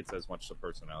don't think it's as much the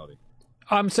personality.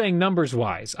 I'm saying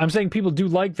numbers-wise. I'm saying people do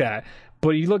like that.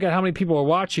 But you look at how many people are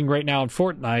watching right now in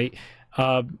Fortnite.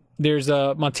 There's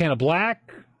Montana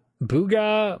Black,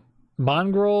 Booga,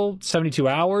 Mongrel, 72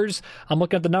 hours. I'm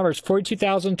looking at the numbers.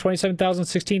 42,000, 27,000,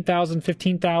 16,000,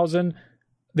 15,000.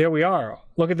 There we are.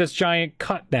 Look at this giant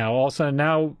cut now. All of a sudden,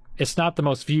 now it's not the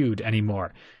most viewed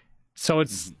anymore. So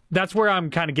that's where I'm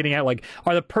kind of getting at. Like,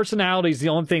 are the personalities the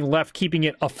only thing left keeping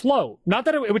it afloat? Not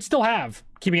that it would still have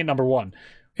keeping it number one.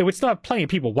 It would still have plenty of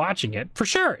people watching it. For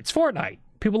sure. It's Fortnite.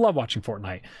 People love watching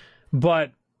Fortnite.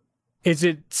 But is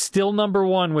it still number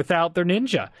one without their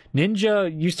Ninja?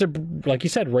 Ninja used to, like you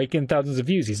said, rake in thousands of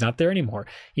views. He's not there anymore.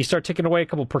 You start taking away a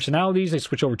couple personalities. They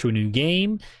switch over to a new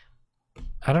game.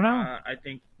 I don't know.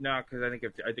 Because I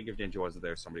think if Ninja wasn't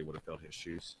there, somebody would have filled his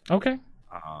shoes. Okay.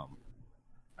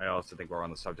 I also think we're on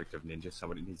the subject of Ninja.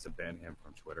 Somebody needs to ban him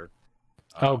from Twitter.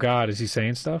 Oh God, is he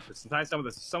saying stuff? Sometimes some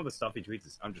of the stuff he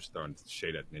tweets I'm just throwing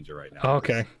shade at Ninja right now. Oh,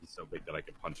 okay. He's so big that I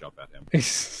can punch up at him.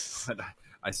 But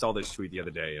I saw this tweet the other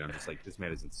day, and I'm just like, this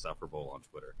man is insufferable on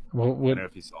Twitter. I don't know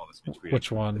if you saw this tweet.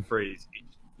 Which one?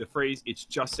 The phrase "it's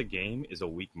just a game" is a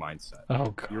weak mindset.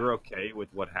 Oh God. You're okay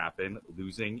with what happened,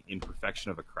 losing in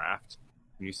perfection of a craft.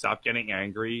 When you stop getting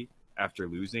angry after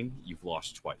losing, you've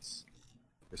lost twice.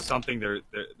 There's something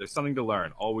there's something to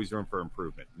learn. Always room for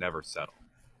improvement. Never settle.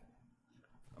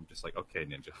 I'm just like, okay,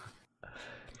 Ninja.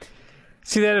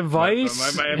 See that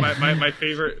advice? My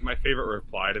favorite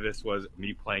reply to this was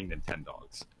me playing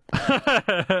Nintendogs.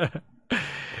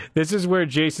 This is where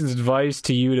Jason's advice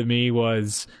to you to me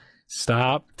was,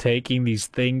 stop taking these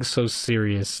things so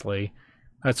seriously.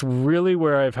 That's really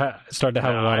where I've started to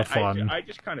have a lot of fun. I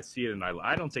just kind of see it and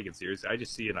I don't take it seriously. I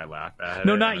just see it and I laugh at it.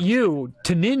 No, not you.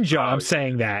 To Ninja, I'm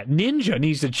saying that. Ninja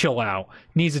needs to chill out.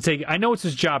 Needs to take... I know it's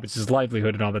his job, it's his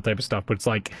livelihood and all that type of stuff, but it's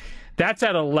like, that's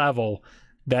at a level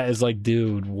that is like,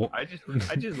 dude... I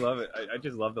just love it. I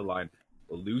just love the line,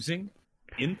 losing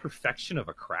in perfection of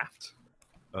a craft.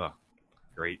 Ugh.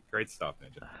 Great stuff,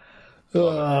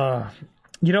 Ninja.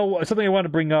 You know, something I wanted to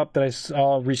bring up that I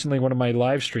saw recently in one of my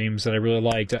live streams that I really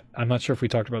liked. I'm not sure if we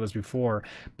talked about this before,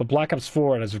 but Black Ops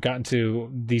 4, and as we've gotten to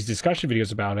these discussion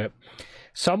videos about it,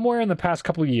 somewhere in the past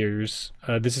couple of years,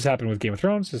 this has happened with Game of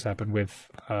Thrones, this happened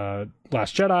with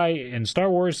Last Jedi and Star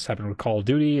Wars, this happened with Call of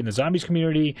Duty and the zombies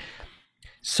community.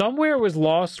 Somewhere it was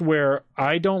lost where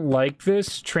I don't like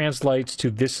this translates to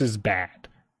this is bad.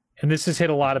 And this has hit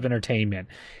a lot of entertainment.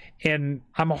 And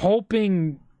I'm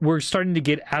hoping we're starting to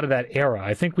get out of that era.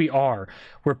 I think we are,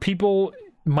 where people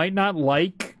might not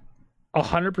like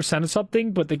 100% of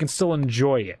something, but they can still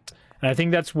enjoy it. And I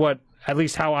think that's what, at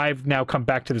least how I've now come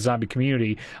back to the zombie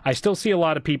community. I still see a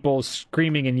lot of people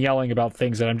screaming and yelling about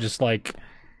things that I'm just like,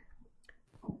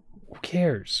 who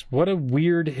cares? What a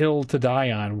weird hill to die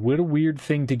on. What a weird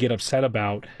thing to get upset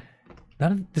about.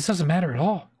 This doesn't matter at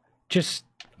all. Just,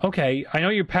 okay, I know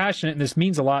you're passionate and this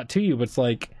means a lot to you, but it's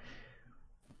like,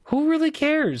 who really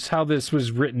cares how this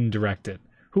was written, directed?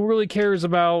 Who really cares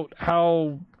about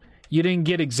how you didn't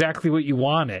get exactly what you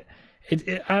wanted?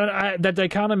 That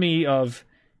dichotomy of,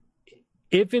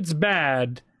 if it's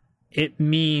bad, it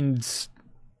means,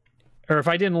 or if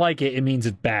I didn't like it, it means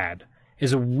it's bad.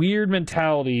 is a weird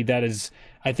mentality that is,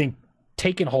 I think,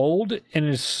 taken hold and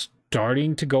is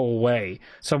starting to go away.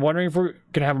 So I'm wondering if we're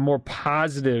going to have a more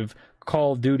positive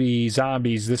Call of Duty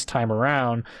Zombies this time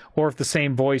around, or if the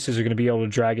same voices are going to be able to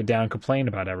drag it down and complain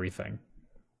about everything.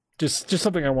 Just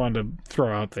something I wanted to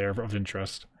throw out there of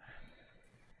interest.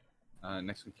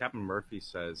 Next one, Captain Murphy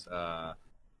says,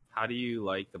 how do you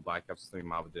like the Black Ops 3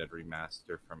 Mob of the Dead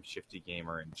remaster from Shifty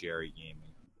Gamer and Jerry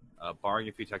Gaming? Barring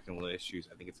a few technical issues,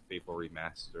 I think it's a faithful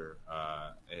remaster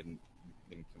and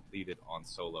been completed on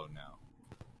solo now.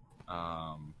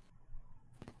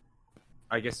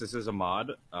 I guess this is a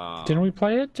mod. Didn't we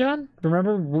play it, John?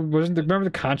 Remember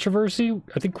the controversy?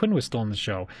 I think Quinn was still on the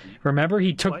show. Remember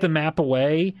he took the map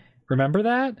away? Remember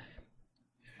that?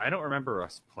 I don't remember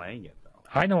us playing it, though.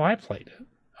 I know I played it.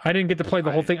 I didn't get to play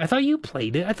the whole thing. I thought you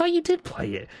played it. I thought you did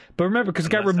play it. But remember, because it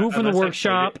got removed from the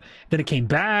workshop, then it came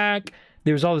back.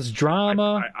 There was all this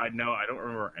drama. I know. I don't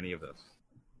remember any of this.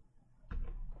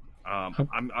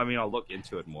 I mean, I'll look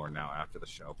into it more now after the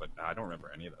show, but I don't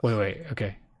remember any of this. Wait.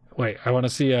 Okay. Wait, I want to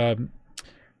see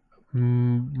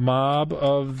Mob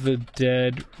of the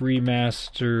Dead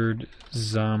remastered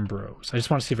Zombros. I just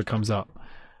want to see if it comes up.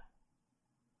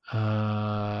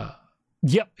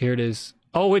 Yep, here it is.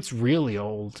 Oh, it's really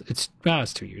old. It's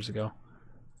 2 years ago.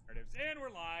 And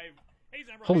we're live. Hey,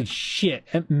 Holy shit!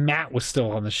 And Matt was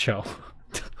still on the show.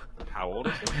 How old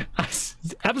is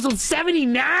it? Episode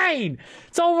 79.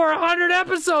 It's over 100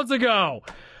 episodes ago.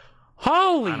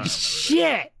 Holy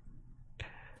shit!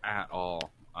 At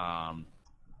all. I'll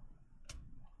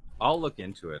look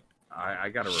into it. I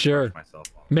gotta refresh myself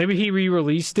on it. Maybe he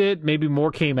re-released it. Maybe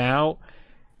more came out.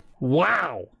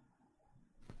 Wow.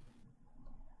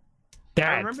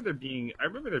 I remember there being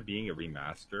a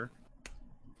remaster,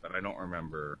 but I don't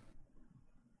remember.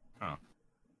 I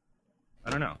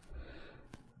don't know.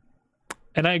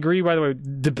 And I agree, by the way,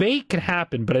 debate can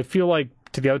happen, but I feel like,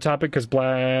 to the other topic, because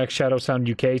Black Shadow Sound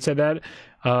UK said that,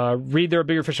 read There Are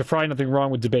Bigger Fish to Fry, nothing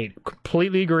wrong with debate.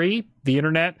 Completely agree. The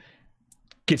internet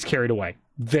gets carried away.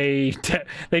 They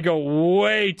go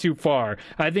way too far.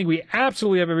 I think we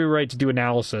absolutely have every right to do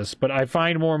analysis, but I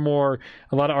find more and more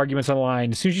a lot of arguments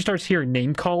online. As soon as you start hearing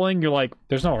name calling, you're like,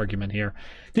 there's no argument here.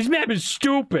 This map is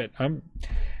stupid.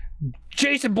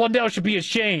 Jason Blundell should be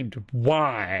ashamed.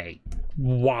 Why?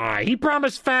 He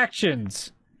promised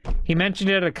factions. He mentioned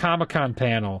it at a Comic-Con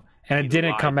panel, and it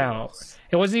didn't come out.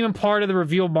 It wasn't even part of the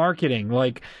reveal marketing.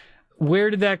 Like,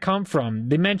 where did that come from?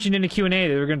 They mentioned in a Q&A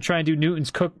they were going to try and do Newton's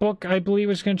Cookbook, I believe,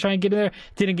 was going to try and get in there.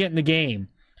 Didn't get in the game.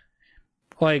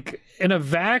 Like, in a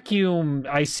vacuum,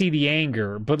 I see the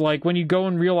anger. But, like, when you go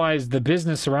and realize the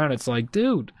business around it, it's like,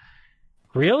 dude,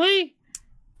 really?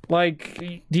 Like,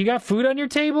 do you got food on your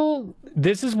table?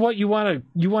 This is what you want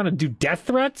to do death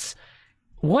threats?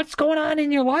 What's going on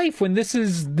in your life when this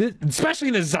is, especially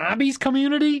in the zombies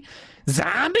community?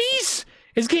 Zombies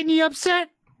is getting you upset?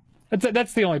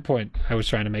 That's the only point I was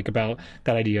trying to make about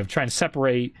that idea of trying to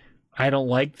separate I don't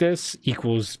like this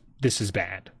equals this is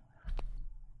bad.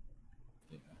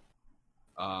 Yeah.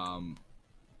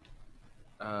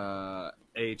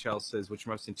 AHL says, what's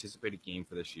your most anticipated game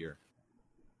for this year?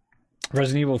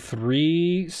 Resident Evil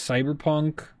 3,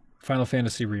 Cyberpunk, Final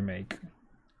Fantasy Remake.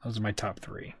 Those are my top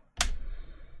 3.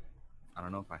 I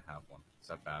don't know if I have one. Is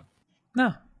that bad?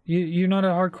 No, you're not a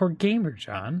hardcore gamer,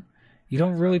 John. You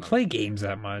don't really play games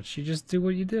that much. You just do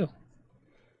what you do.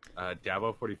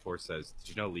 Dabo44 says, did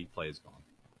you know League Play is gone?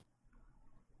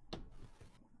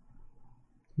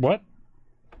 What?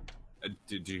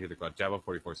 Did you hear the quote?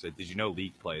 Dabo44 said, did you know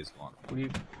League Play is gone? What are you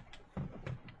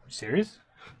serious?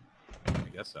 I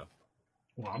guess so.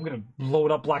 Well, I'm going to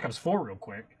load up Black Ops 4 real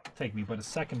quick. Take me but a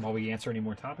second while we answer any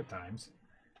more topic times.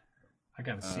 I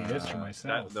got to see this for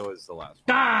myself. That was the last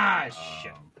one. Ah,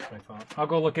 shit. That's my fault. I'll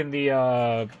go look in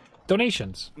the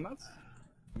donations. I'm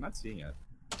not seeing it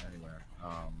anywhere.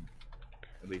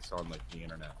 At least on like the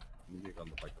internet. Maybe on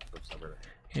the subreddit.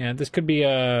 Yeah, this could be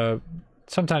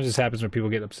sometimes this happens when people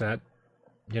get upset.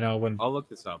 You know, when I'll look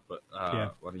this up, but why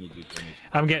don't you do donations?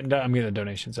 I'm getting the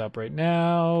donations up right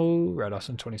now. Red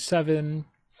Austin 27.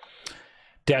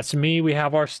 That's me. We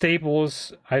have our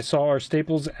staples. I saw our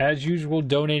staples as usual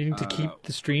donating to keep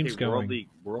the streams going.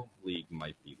 World League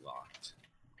might be locked.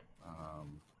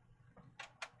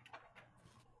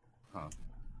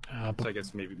 So I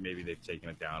guess maybe they've taken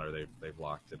it down or they've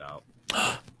locked it out.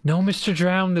 No Mr.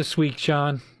 Drown this week,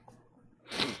 John.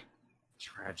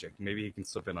 Tragic. Maybe he can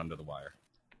slip in under the wire.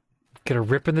 Get a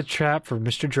rip in the trap for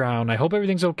Mr. Drown. I hope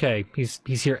everything's okay. He's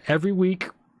here every week.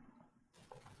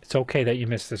 It's okay that you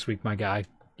missed this week, my guy.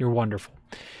 You're wonderful.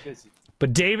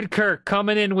 But David Kirk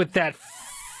coming in with that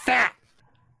fat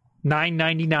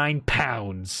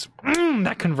 £9.99.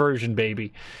 That conversion,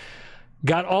 baby.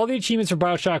 Got all the achievements for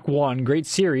Bioshock 1. Great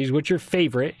series. What's your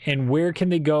favorite? And where can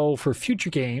they go for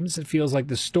future games? It feels like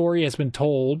the story has been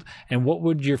told. And what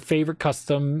would your favorite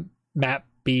custom map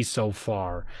be so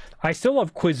far? I still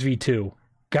love Quiz V2.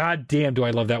 God damn, do I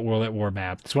love that World at War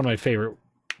map. It's one of my favorite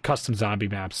custom zombie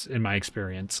maps in my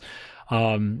experience.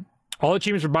 All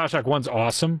achievements for Bioshock 1's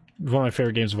awesome. One of my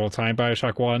favorite games of all time,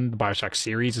 Bioshock 1. The Bioshock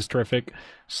series is terrific.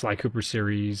 Sly Cooper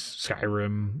series,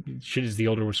 Skyrim. Shit is the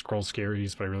older Scrolls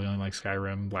series, but I really only like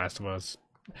Skyrim, Last of Us,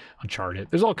 Uncharted.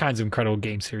 There's all kinds of incredible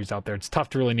game series out there. It's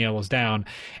tough to really nail those down.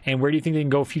 And where do you think they can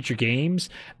go future games?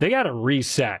 They got to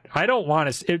reset. I don't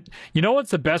want to... You know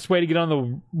what's the best way to get on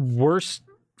the worst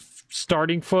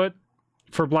starting foot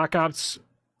for Black Ops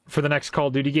for the next Call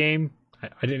of Duty game?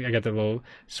 I got the little...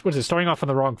 What is it? Starting off on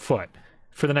the wrong foot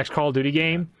for the next Call of Duty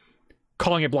game?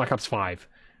 Calling it Black Ops 5.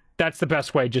 That's the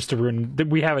best way just to ruin...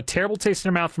 We have a terrible taste in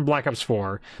our mouth from Black Ops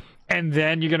 4, and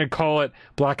then you're going to call it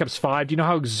Black Ops 5. Do you know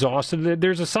how exhausted...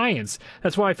 There's a science.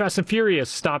 That's why Fast and Furious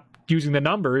stopped using the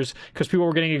numbers, because people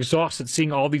were getting exhausted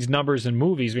seeing all these numbers in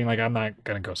movies, being like, I'm not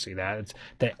going to go see that. It's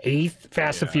the 8th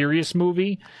Fast and Furious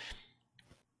movie.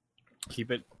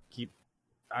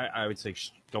 I would say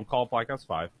don't call it Black Ops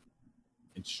 5.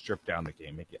 And strip down the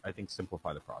game. I think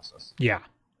simplify the process. Yeah,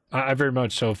 I very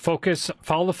much so. Focus,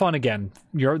 follow the fun again.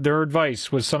 Their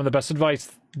advice was some of the best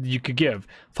advice you could give.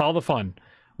 Follow the fun.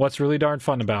 What's really darn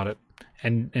fun about it?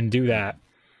 And do that.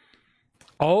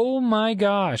 Oh my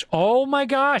gosh. Oh my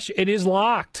gosh. It is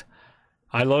locked.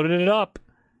 I loaded it up.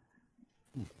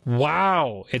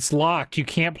 Wow. It's locked. You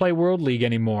can't play World League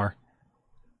anymore.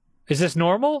 Is this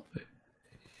normal?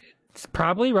 It's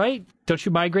probably, right? Don't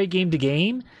you migrate game to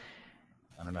game?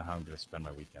 I don't know how I'm going to spend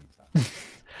my weekends on.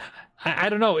 I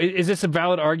don't know. Is this a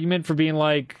valid argument for being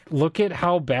like, look at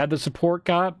how bad the support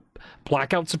got?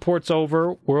 Blackout support's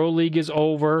over. World League is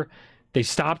over. They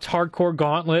stopped hardcore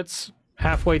gauntlets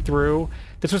halfway through.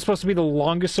 This was supposed to be the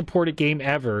longest supported game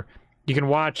ever. You can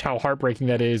watch how heartbreaking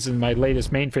that is in my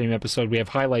latest mainframe episode. We have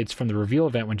highlights from the reveal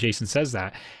event when Jason says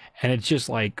that. And it's just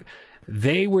like,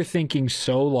 they were thinking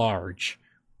so large.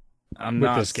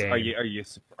 This game.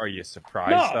 Are you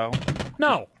surprised though?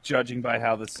 No. Judging by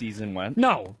how the season went?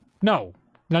 No,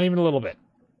 not even a little bit.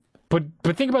 But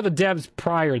think about the devs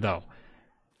prior though.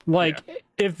 Like,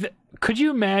 could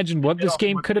you imagine what this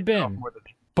game could have been?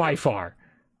 By far.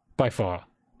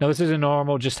 No, this isn't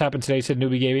normal. Just happened today. Said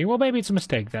newbie gaming. Well, maybe it's a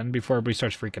mistake then. Before everybody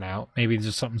starts freaking out, maybe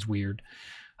just something's weird.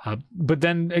 But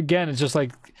then again, it's just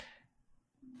like,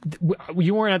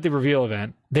 you weren't at the reveal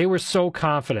event. They were so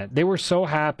confident. They were so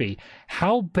happy.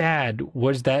 How bad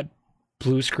was that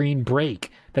blue screen break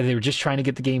that they were just trying to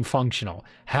get the game functional?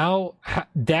 How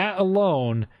that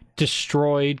alone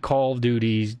destroyed Call of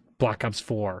Duty's Black Ops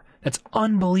 4. That's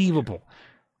unbelievable.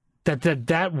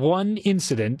 That one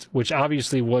incident, which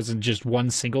obviously wasn't just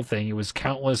one single thing, it was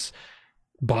countless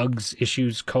bugs,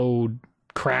 issues, code,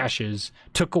 crashes,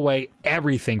 took away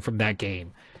everything from that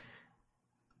game.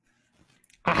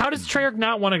 How does Treyarch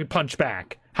not want to punch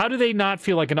back? How do they not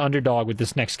feel like an underdog with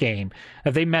this next game?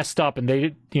 If they messed up and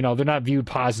they're not viewed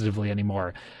positively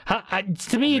anymore.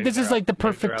 To me, this is like the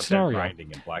perfect scenario.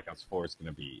 Grinding, and Black Ops 4 is going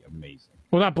to be amazing.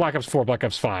 Well, not Black Ops 4, Black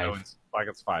Ops 5. No, it's Black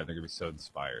Ops 5, they're going to be so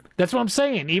inspired. That's what I'm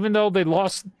saying. Even though they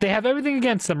have everything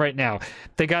against them right now.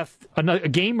 They got a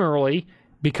game early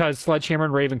because Sledgehammer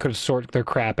and Raven could have sorted their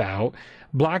crap out.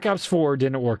 Black Ops 4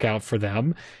 didn't work out for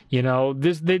them. They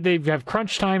have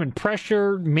crunch time and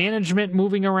pressure, management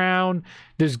moving around.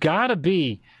 There's got to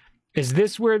be. Is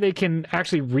this where they can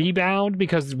actually rebound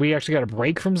because we actually got a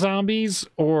break from zombies,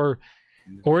 or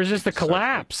is this the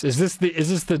collapse? Is this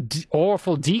the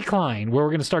awful decline where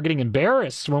we're going to start getting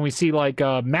embarrassed when we see like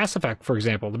Mass Effect, for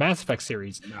example, the Mass Effect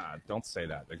series? Nah, don't say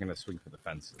that. They're going to swing for the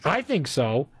fences. I think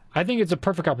so. I think it's a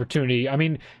perfect opportunity. I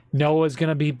mean, Noah's going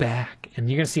to be back, and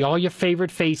you're going to see all your favorite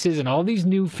faces and all these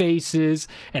new faces,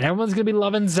 and everyone's going to be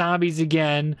loving zombies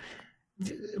again.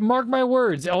 Mark my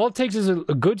words. All it takes is a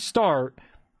good start,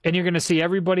 and you're going to see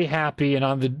everybody happy and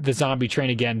on the zombie train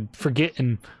again,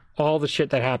 forgetting all the shit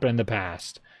that happened in the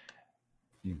past.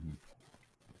 Mm-hmm.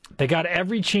 They got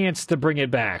every chance to bring it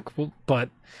back, but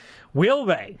will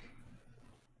they?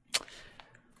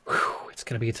 Whew, it's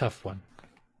going to be a tough one.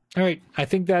 All right, I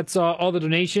think that's all the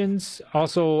donations.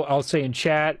 Also, I'll say in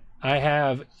chat, I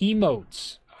have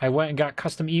emotes. I went and got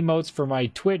custom emotes for my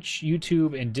Twitch,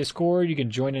 YouTube, and Discord. You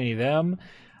can join any of them.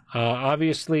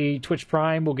 Obviously, Twitch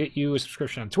Prime will get you a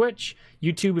subscription on Twitch.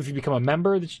 YouTube, if you become a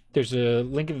member, there's a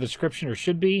link in the description, or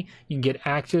should be. You can get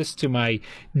access to my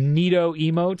neato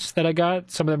emotes that I got.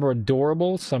 Some of them are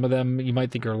adorable. Some of them you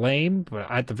might think are lame, but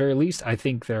at the very least, I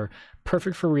think they're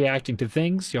perfect for reacting to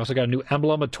things. You also got a new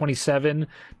emblem of 27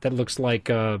 that looks like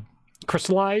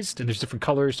crystallized, and there's different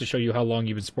colors to show you how long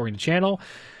you've been supporting the channel.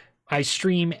 I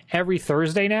stream every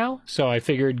Thursday now, so I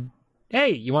figured, hey,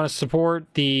 you want to support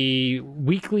the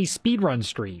weekly speedrun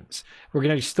streams? We're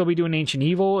going to still be doing Ancient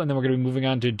Evil, and then we're going to be moving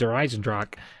on to Der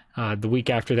Eisendrock the week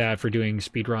after that for doing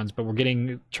speedruns, but we're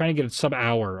trying to get a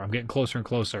sub-hour. I'm getting closer and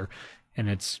closer, and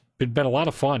it's been a lot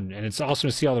of fun, and it's awesome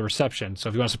to see all the reception. So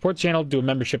if you want to support the channel, do a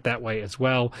membership that way as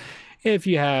well, if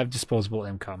you have disposable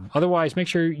income. Otherwise, make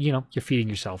sure, you're feeding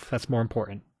yourself. That's more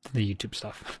important than the YouTube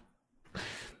stuff.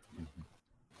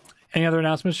 Any other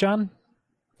announcements, John?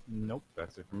 Nope,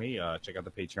 that's it for me. Check out the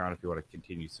Patreon if you want to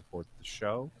continue to support the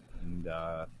show. And,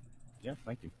 yeah,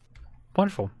 thank you.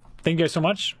 Wonderful. Thank you guys so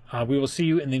much. We will see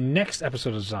you in the next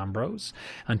episode of Zombros.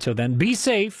 Until then, be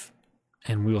safe,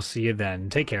 and we will see you then.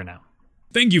 Take care now.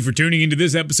 Thank you for tuning into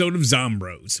this episode of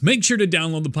Zombros. Make sure to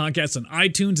download the podcast on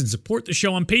iTunes and support the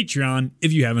show on Patreon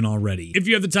if you haven't already. If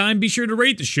you have the time, be sure to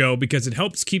rate the show because it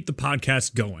helps keep the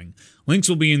podcast going. Links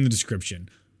will be in the description.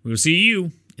 We will see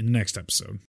you in the next episode.